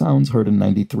sounds heard in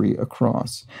 93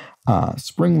 across.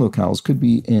 Spring locales could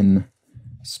be in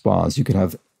spas. You could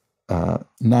have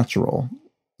natural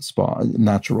spa,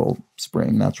 natural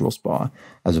spring, natural spa,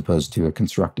 as opposed to a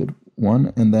constructed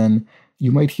one. And then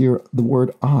you might hear the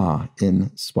word in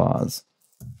spas.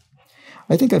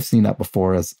 I think I've seen that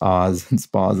before as ahs and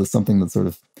spas as something that sort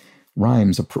of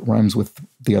rhymes with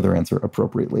the other answer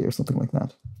appropriately or something like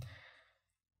that.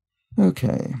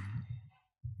 Okay.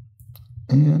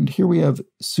 And here we have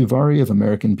Suvari of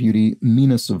American Beauty,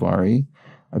 Mina Suvari,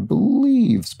 I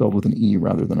believe spelled with an E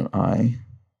rather than an I.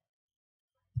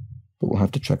 But we'll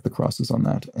have to check the crosses on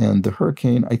that. And the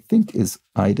hurricane, I think, is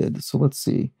Ided. So let's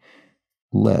see.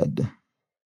 Lead.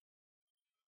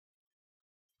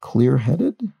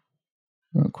 Clear-headed?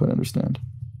 I don't quite understand.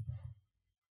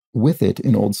 With it,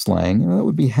 in old slang, that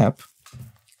would be hep.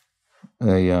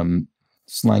 A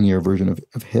slangier version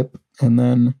of hip. And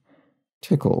then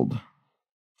tickled.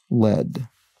 Lead.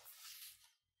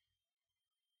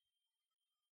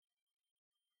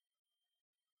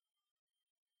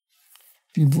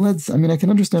 If you led, I mean, I can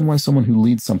understand why someone who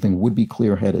leads something would be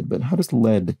clear-headed, but how does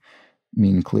lead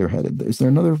mean clear-headed? Is there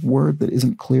another word that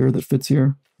isn't clear that fits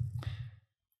here?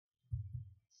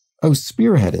 Oh,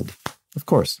 spearheaded. Of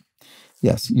course.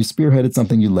 Yes, you spearheaded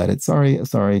something, you led it. Sorry.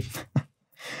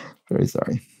 Very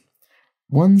sorry.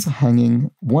 One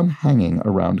hanging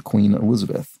around Queen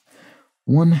Elizabeth.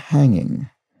 One hanging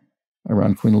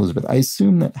around Queen Elizabeth. I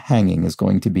assume that hanging is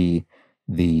going to be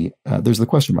there's the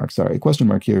question mark, question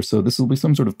mark here. So this will be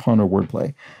some sort of pun or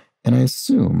wordplay. And I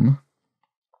assume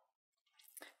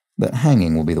that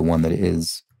hanging will be the one that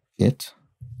is it,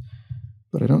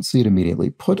 but I don't see it immediately.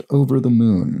 Put over the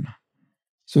moon.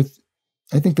 So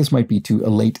I think this might be to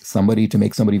elate somebody, to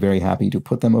make somebody very happy, to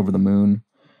put them over the moon.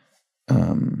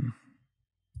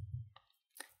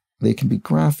 They can be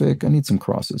graphic. I need some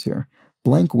crosses here.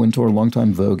 Blank Wintour,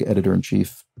 longtime Vogue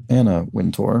editor-in-chief. Anna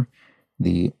Wintour,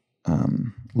 the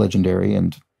legendary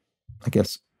and, I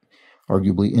guess,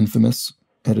 arguably infamous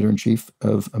editor-in-chief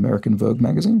of American Vogue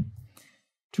magazine.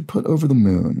 To put over the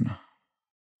moon.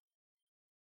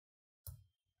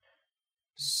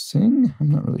 Sing? I'm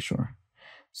not really sure.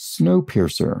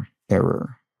 Snowpiercer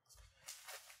error.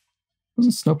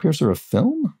 Wasn't Snowpiercer a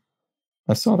film?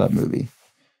 I saw that movie.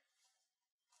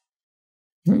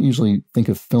 You don't usually think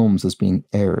of films as being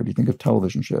aired. You think of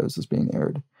television shows as being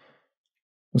aired.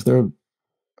 Was there a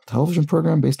television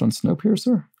program based on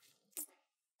Snowpiercer?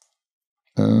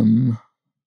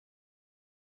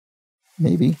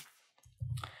 Maybe.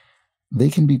 They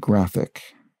can be graphic.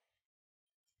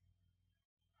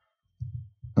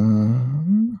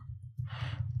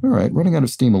 All right, running out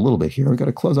of steam a little bit here. We've got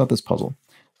to close out this puzzle.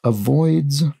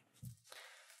 Avoids,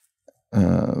 I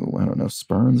don't know,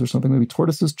 spurns or something. Maybe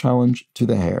tortoise's challenge to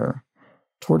the hare.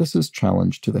 Tortoise's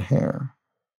challenge to the hare.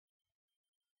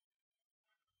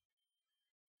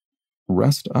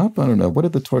 Rest up? I don't know. What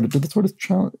did the tortoise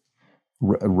challenge?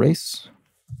 Race?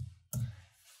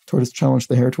 Tortoise challenge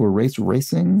the hare to a race?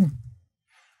 Racing?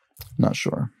 Not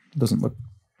sure. It doesn't look,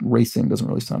 racing doesn't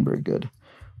really sound very good.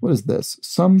 What is this?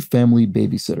 Some family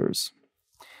babysitters.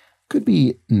 Could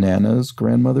be nanas,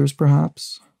 grandmothers,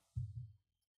 perhaps.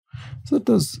 So that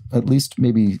does at least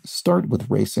maybe start with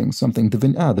racing. Something,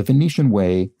 the Venetian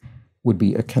way would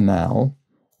be a canal.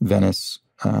 Venice,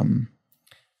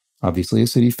 obviously a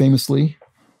city famously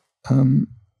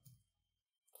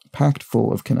packed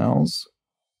full of canals.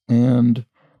 And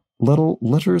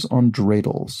letters on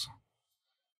dreidels.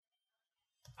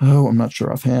 Oh, I'm not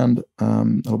sure offhand.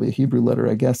 That'll be a Hebrew letter,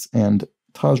 I guess. And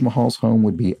Taj Mahal's home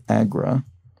would be Agra.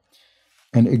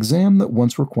 An exam that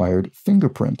once required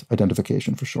fingerprint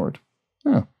identification for short.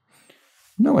 Oh,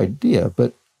 no idea,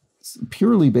 but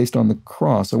purely based on the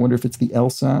cross, I wonder if it's the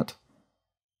LSAT,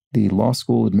 the law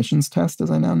school admissions test,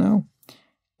 as I now know.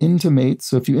 Intimate,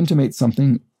 so if you intimate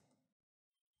something,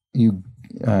 you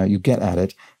get at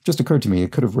it. It just occurred to me, I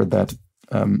could have read that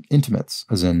intimates,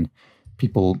 as in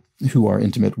people who are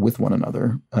intimate with one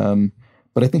another.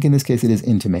 But I think in this case it is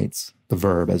intimates, the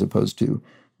verb, as opposed to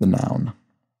the noun.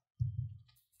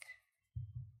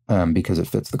 Because it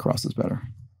fits the crosses better.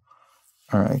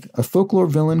 All right. A folklore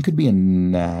villain could be a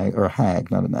nag, or a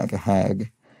hag, not a nag, a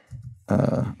hag.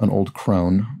 An old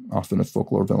crone, often a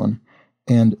folklore villain.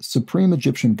 And supreme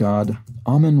Egyptian god,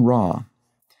 Amun-Ra.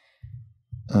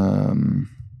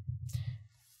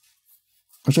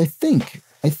 Which I think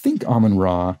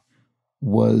Amun-Ra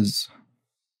was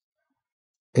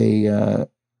a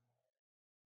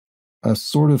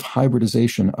sort of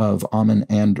hybridization of Amun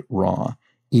and Ra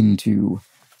into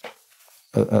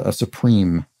a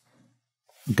supreme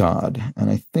god. And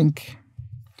I think,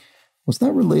 was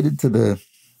that related to the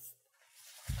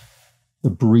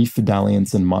brief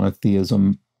dalliance and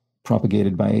monotheism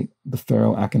propagated by the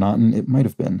pharaoh Akhenaten? It might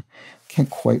have been. Can't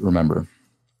quite remember.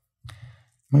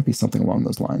 Might be something along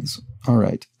those lines. All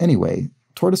right. Anyway,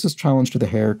 tortoise's challenge to the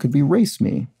hare could be race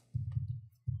me.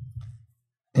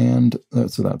 And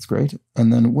so that's great.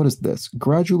 And then what is this?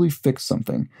 Gradually fix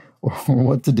something, or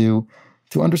what to do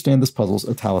to understand this puzzle's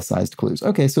italicized clues.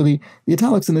 Okay, so the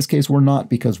italics in this case were not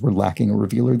because we're lacking a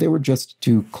revealer. They were just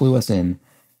to clue us in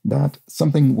that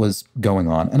something was going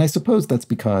on. And I suppose that's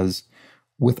because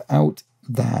without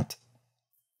that,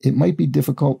 it might be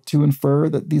difficult to infer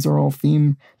that these are all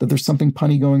theme, that there's something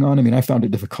punny going on. I mean, I found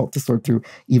it difficult to sort through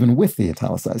even with the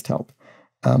italicized help.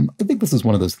 I think this is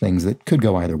one of those things that could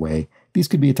go either way. These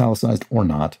could be italicized or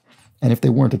not. And if they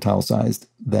weren't italicized,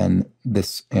 then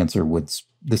this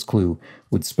clue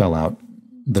would spell out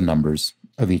the numbers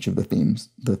of each of the theme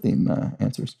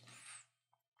answers.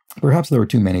 Perhaps there were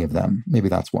too many of them. Maybe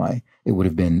that's why it would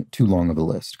have been too long of a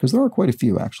list, because there are quite a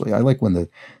few, actually. I like when the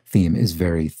theme is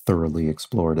very thoroughly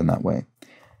explored in that way.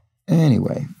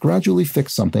 Anyway, gradually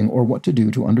fix something, or what to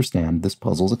do to understand this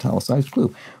puzzle's italicized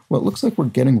clue. Well, it looks like we're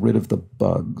getting rid of the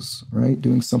bugs, right?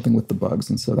 Doing something with the bugs.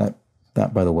 And so that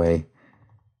by the way,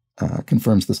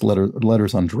 confirms this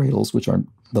letters on dreidels, which are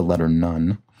the letter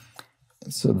none.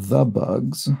 So the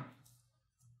bugs,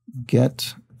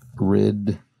 get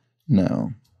rid,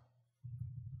 no.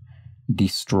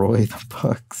 Destroy the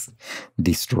bugs.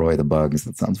 Destroy the bugs.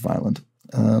 That sounds violent.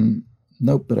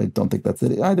 Nope, but I don't think that's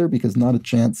it either, because not a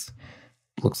chance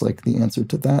looks like the answer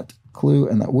to that clue,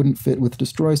 and that wouldn't fit with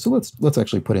destroy. So let's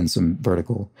actually put in some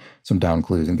down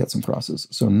clues and get some crosses.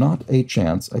 So not a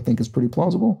chance, I think, is pretty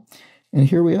plausible. And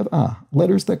here we have,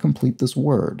 letters that complete this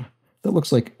word. That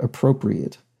looks like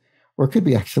appropriate. Or it could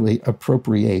be actually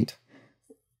appropriate,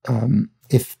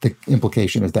 if the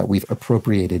implication is that we've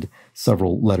appropriated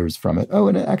several letters from it. Oh,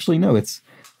 and actually, no, it's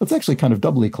actually kind of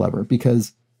doubly clever,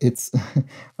 because it's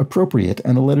appropriate,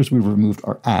 and the letters we've removed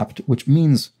are apt, which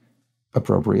means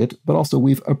appropriate, but also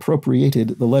we've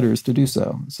appropriated the letters to do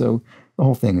so. So the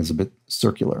whole thing is a bit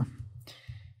circular.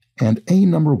 And A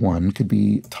number 1 could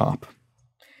be top.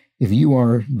 If you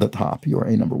are the top, you are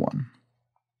A number 1.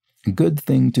 Good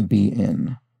thing to be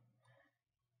in.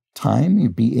 Time,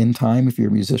 you'd be in time. If you're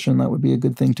a musician, that would be a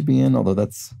good thing to be in, although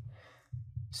that's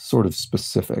sort of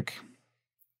specific.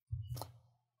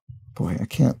 Boy, I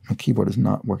can't, my keyboard is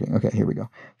not working. Okay, here we go.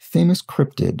 Famous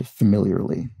cryptid,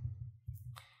 familiarly.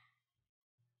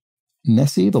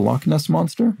 Nessie, the Loch Ness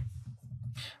Monster?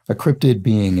 A cryptid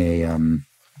being a, I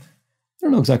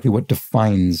don't know exactly what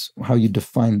defines, how you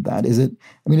define that. Is it,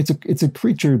 I mean, it's a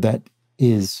creature that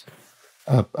is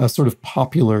a sort of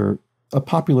popular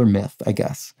myth, I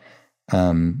guess.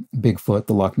 Bigfoot,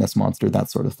 the Loch Ness Monster, that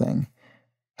sort of thing.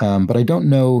 But I don't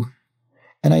know,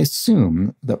 and I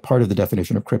assume that part of the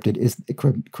definition of cryptid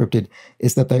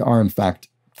is that they are in fact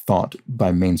thought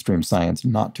by mainstream science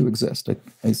not to exist. I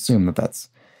assume that that's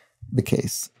the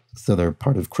case. So they're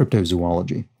part of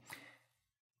cryptozoology.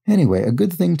 Anyway, a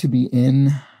good thing to be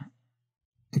in,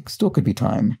 it still could be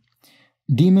time.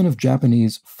 Demon of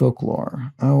Japanese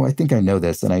folklore. Oh, I think I know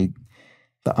this, and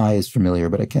the I is familiar,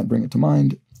 but I can't bring it to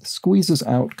mind. Squeezes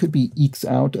out, could be ekes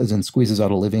out, as in squeezes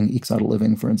out a living, ekes out a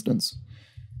living, for instance.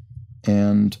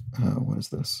 And, what is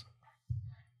this?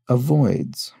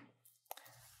 Avoids.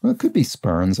 Well, it could be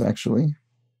spurns, actually,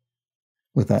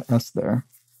 with that S there.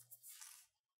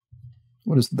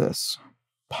 What is this?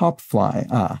 Pop fly.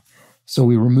 Ah, so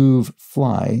we remove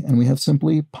fly, and we have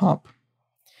simply pop.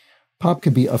 Pop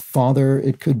could be a father.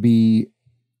 It could be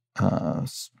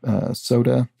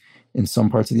soda in some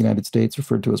parts of the United States,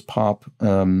 referred to as pop.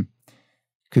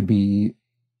 Could be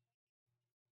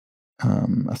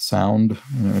a sound.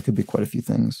 It could be quite a few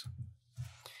things.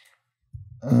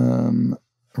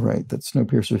 Right, that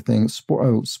Snowpiercer thing.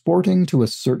 Sporting to a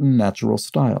certain natural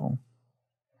style.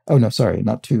 Oh, no, sorry,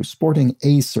 not to. Sporting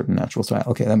a certain natural style.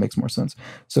 Okay, that makes more sense.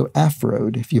 So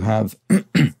afroed, if you have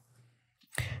an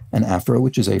afro,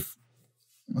 which is a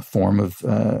form of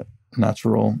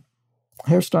natural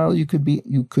hairstyle, you could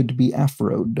be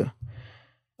afroed.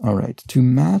 All right, to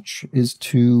match is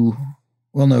to,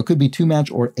 well, no, it could be to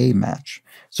match or a match.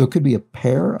 So it could be a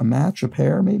pair, a match, a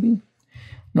pair, maybe.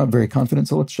 I'm not very confident,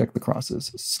 so let's check the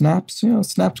crosses. Snaps,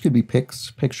 snaps could be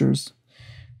pictures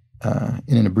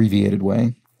in an abbreviated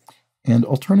way. And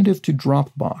alternative to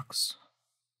Dropbox.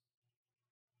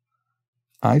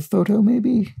 iPhoto,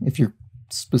 maybe, if you're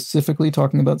specifically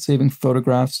talking about saving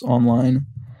photographs online.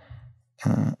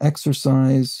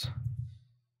 Exercise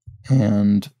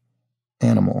and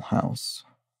Animal House.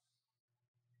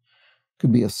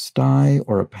 Could be a sty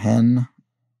or a pen,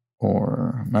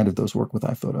 or neither of those work with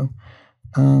iPhoto.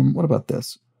 What about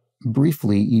this?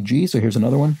 Briefly, e.g., so here's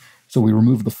another one. So we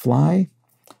remove the fly,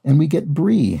 and we get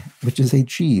brie, which is a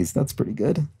cheese. That's pretty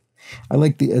good. I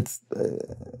like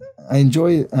I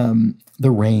enjoy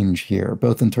the range here,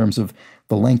 both in terms of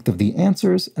the length of the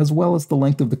answers as well as the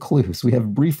length of the clues. We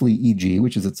have briefly, e.g.,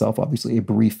 which is itself obviously a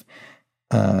brief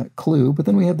clue, but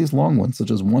then we have these long ones,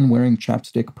 such as one wearing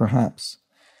chapstick, perhaps.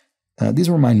 These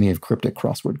remind me of cryptic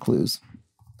crossword clues.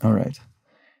 All right.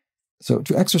 So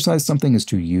to exercise something is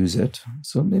to use it.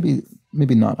 So maybe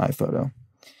not iPhoto.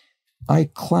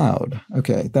 iCloud.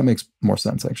 Okay, that makes more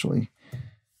sense, actually.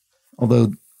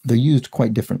 Although they're used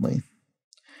quite differently.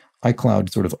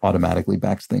 iCloud sort of automatically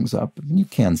backs things up. You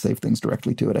can save things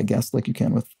directly to it, I guess, like you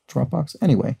can with Dropbox.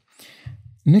 Anyway,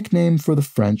 nickname for the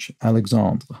French,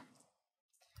 Alexandre.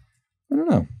 I don't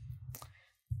know.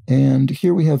 And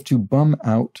here we have to bum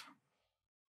out.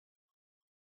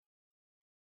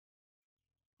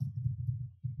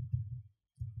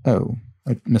 Oh,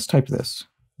 I mistyped this.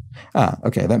 Ah,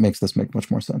 okay, that makes this make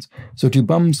much more sense. So to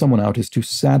bum someone out is to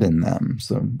sadden them.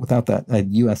 So without that, I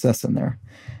had USS in there.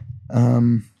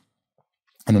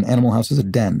 And an Animal House is a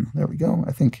den. There we go.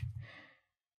 I think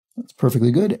that's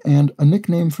perfectly good. And a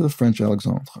nickname for the French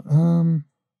Alexandre.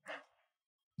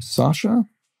 Sasha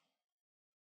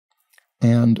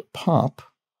and Pop.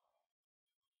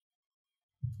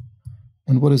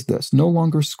 And what is this? No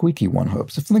longer squeaky, one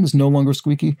hopes. If something is no longer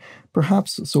squeaky,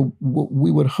 perhaps, so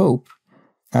we would hope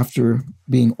after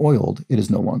being oiled, it is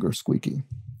no longer squeaky.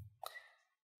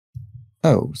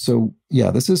 Oh, so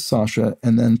yeah, this is Sasha,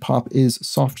 and then Pop is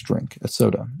soft drink, a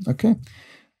soda. Okay,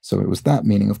 so it was that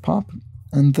meaning of Pop.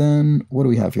 And then what do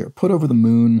we have here? Put over the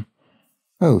moon.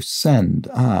 Oh, send.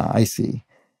 Ah, I see.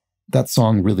 That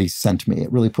song really sent me.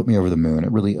 It really put me over the moon.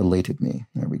 It really elated me.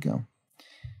 There we go.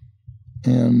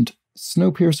 And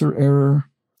Snowpiercer error.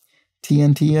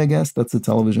 TNT, I guess. That's the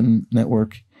television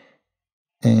network.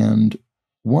 And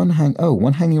one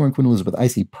hanging on Queen Elizabeth. I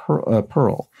see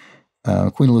Pearl.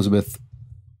 Queen Elizabeth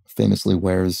famously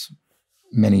wears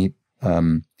many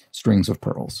strings of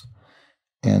pearls.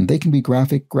 And they can be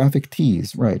graphic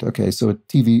tees. Right, okay, so a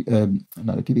TV,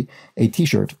 not a TV, a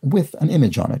t-shirt with an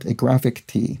image on it, a graphic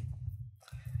tee.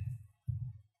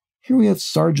 Here we have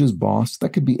Sarge's boss. That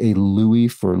could be a Louis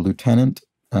for lieutenant,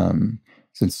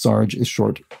 since Sarge is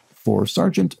short for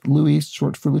sergeant, Louis is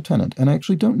short for lieutenant. And I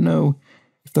actually don't know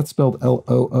if that's spelled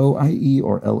L-O-O-I-E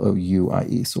or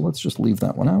L-O-U-I-E. So let's just leave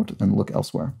that one out and look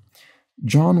elsewhere.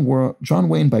 John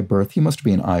Wayne by birth, he must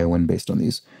be an Iowan based on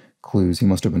these clues. He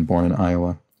must have been born in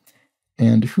Iowa.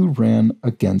 And who ran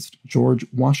against George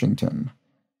Washington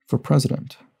for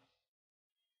president?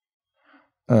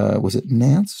 Was it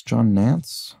Nance? John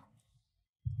Nance?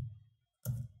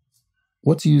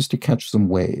 What's used to catch some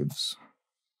waves?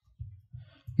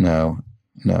 No,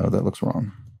 that looks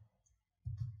wrong.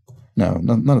 No,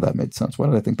 none of that made sense. Why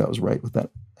did I think that was right with that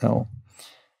L?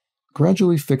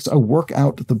 Gradually fix, work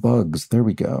out the bugs. There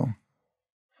we go.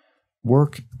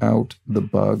 Work out the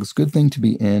bugs. Good thing to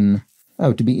be in,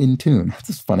 to be in tune. That's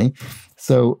just funny.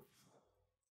 So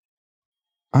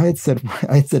I had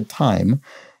said time,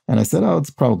 and I said, it's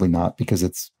probably not because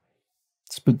it's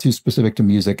too specific to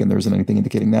music and there isn't anything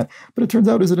indicating that. But it turns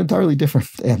out is an entirely different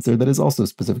answer that is also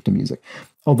specific to music.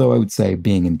 Although I would say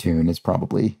being in tune is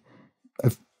probably,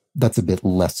 that's a bit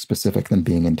less specific than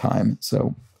being in time.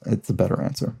 So it's a better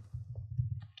answer.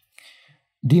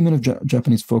 Demon of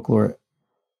Japanese folklore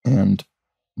and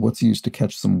what's used to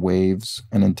catch some waves,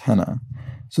 an antenna.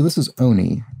 So this is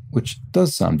Oni, which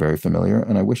does sound very familiar,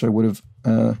 and I wish I would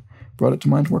have brought it to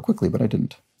mind more quickly, but I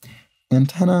didn't.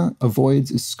 Antenna,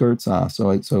 avoids is skirts.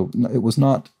 So it was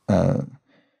not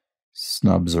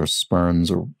snubs or spurns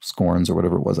or scorns or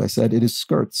whatever it was I said. It is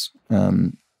skirts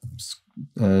to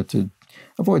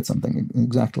avoid something,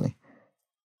 exactly.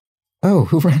 Oh,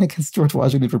 who ran against George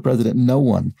Washington for president? No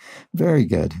one. Very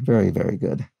good. Very, very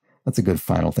good. That's a good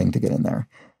final thing to get in there.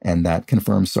 And that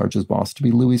confirms Sarge's boss to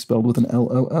be Louis spelled with an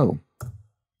L-O-O.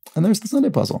 And there's the Sunday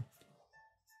puzzle.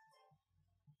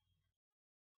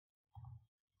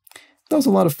 That was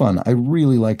a lot of fun. I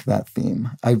really liked that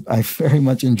theme. I very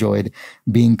much enjoyed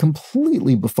being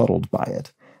completely befuddled by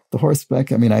it. The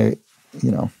horseback,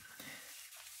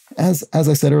 as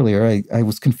I said earlier, I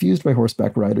was confused by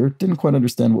horseback rider, didn't quite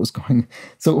understand what was going.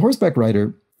 So horseback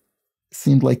rider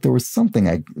seemed like there was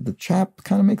something. The chap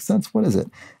kind of makes sense. What is it?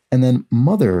 And then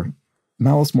mother,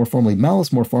 malice more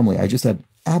formally. I just had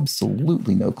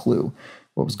absolutely no clue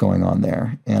what was going on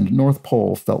there. And North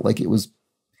Pole felt like it was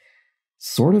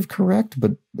sort of correct,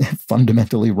 but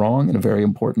fundamentally wrong in a very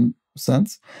important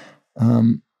sense.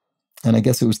 And I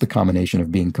guess it was the combination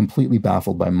of being completely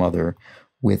baffled by mother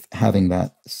with having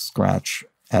that scratch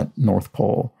at North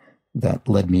Pole that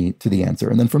led me to the answer.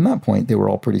 And then from that point, they were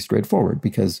all pretty straightforward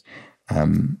because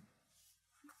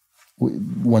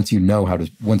once you know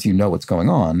what's going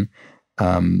on,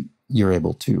 you're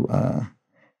able to,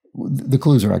 the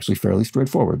clues are actually fairly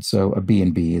straightforward. So a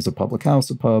B&B is a public house,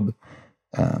 a pub.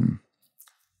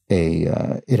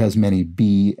 It has many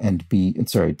T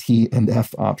and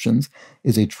F options,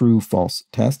 is a true-false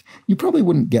test. You probably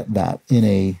wouldn't get that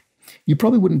you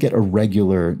probably wouldn't get a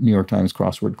regular New York Times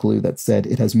crossword clue that said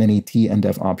it has many T and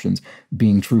F options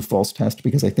being true-false test,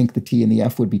 because I think the T and the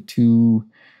F would be too,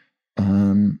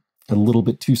 a little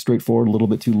bit too straightforward, a little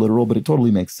bit too literal, but it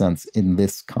totally makes sense in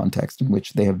this context in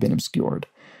which they have been obscured.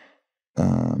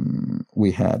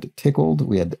 We had tickled,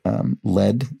 we had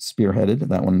lead, spearheaded.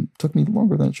 That one took me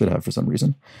longer than it should have for some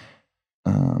reason.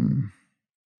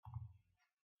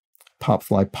 Pop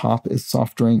fly, pop is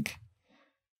soft drink.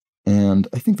 And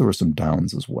I think there were some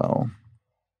downs as well.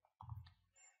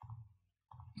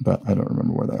 But I don't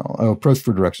remember where they all... Oh, approach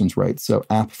for directions, right. So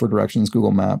app for directions, Google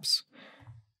Maps.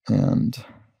 And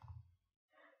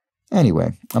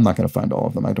anyway, I'm not going to find all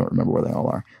of them. I don't remember where they all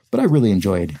are. But I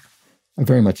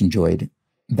very much enjoyed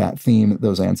that theme,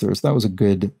 those answers. That was a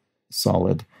good,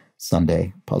 solid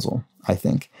Sunday puzzle, I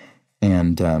think.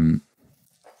 And a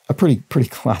pretty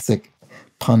classic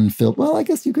pun-filled... Well, I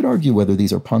guess you could argue whether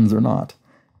these are puns or not.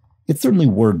 It's certainly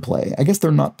wordplay. I guess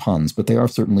they're not puns, but they are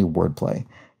certainly wordplay.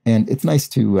 And it's nice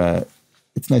to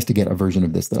get a version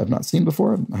of this that I've not seen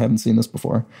before. I haven't seen this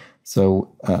before. So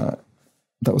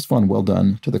that was fun. Well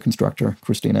done to the constructor,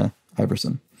 Christina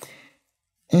Iverson.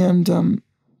 And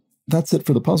that's it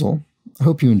for the puzzle. I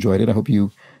hope you enjoyed it. I hope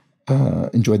you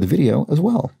enjoyed the video as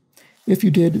well. If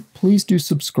you did, please do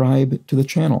subscribe to the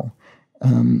channel.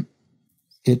 You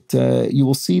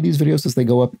will see these videos as they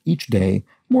go up each day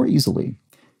more easily.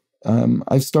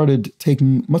 I've started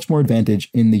taking much more advantage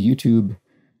in the YouTube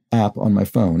app on my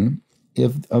phone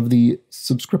of the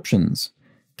subscriptions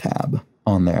tab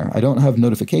on there. I don't have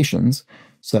notifications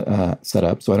set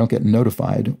up, so I don't get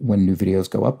notified when new videos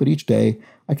go up, but each day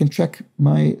I can check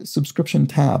my subscription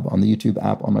tab on the YouTube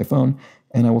app on my phone,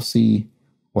 and I will see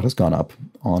what has gone up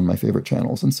on my favorite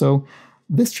channels. And so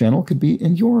this channel could be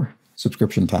in your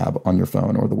subscription tab on your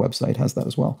phone, or the website has that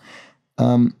as well,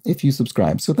 if you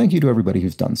subscribe. So thank you to everybody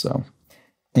who's done so.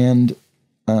 And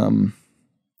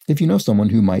if you know someone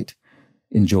who might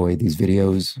enjoy these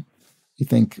videos, you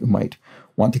think might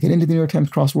want to get into the New York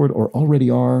Times crossword, or already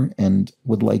are and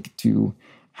would like to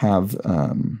have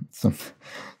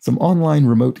some online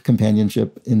remote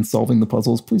companionship in solving the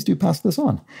puzzles, please do pass this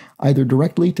on, either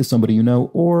directly to somebody you know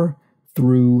or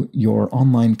through your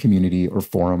online community or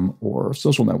forum or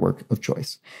social network of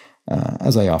choice.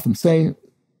 As I often say,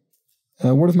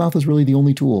 word of mouth is really the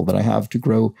only tool that I have to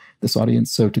grow this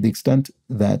audience. So to the extent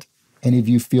that any of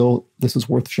you feel this is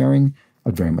worth sharing,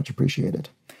 I'd very much appreciate it.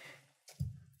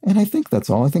 And I think that's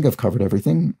all. I think I've covered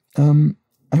everything.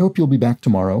 I hope you'll be back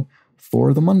tomorrow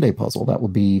for the Monday puzzle. That will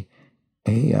be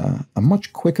a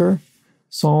much quicker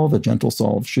solve. A gentle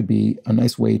solve should be a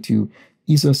nice way to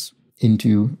ease us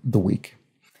into the week.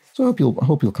 So I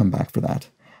hope you'll come back for that.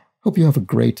 Hope you have a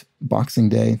great Boxing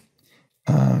Day.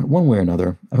 One way or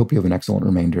another, I hope you have an excellent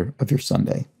remainder of your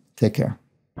Sunday. Take care.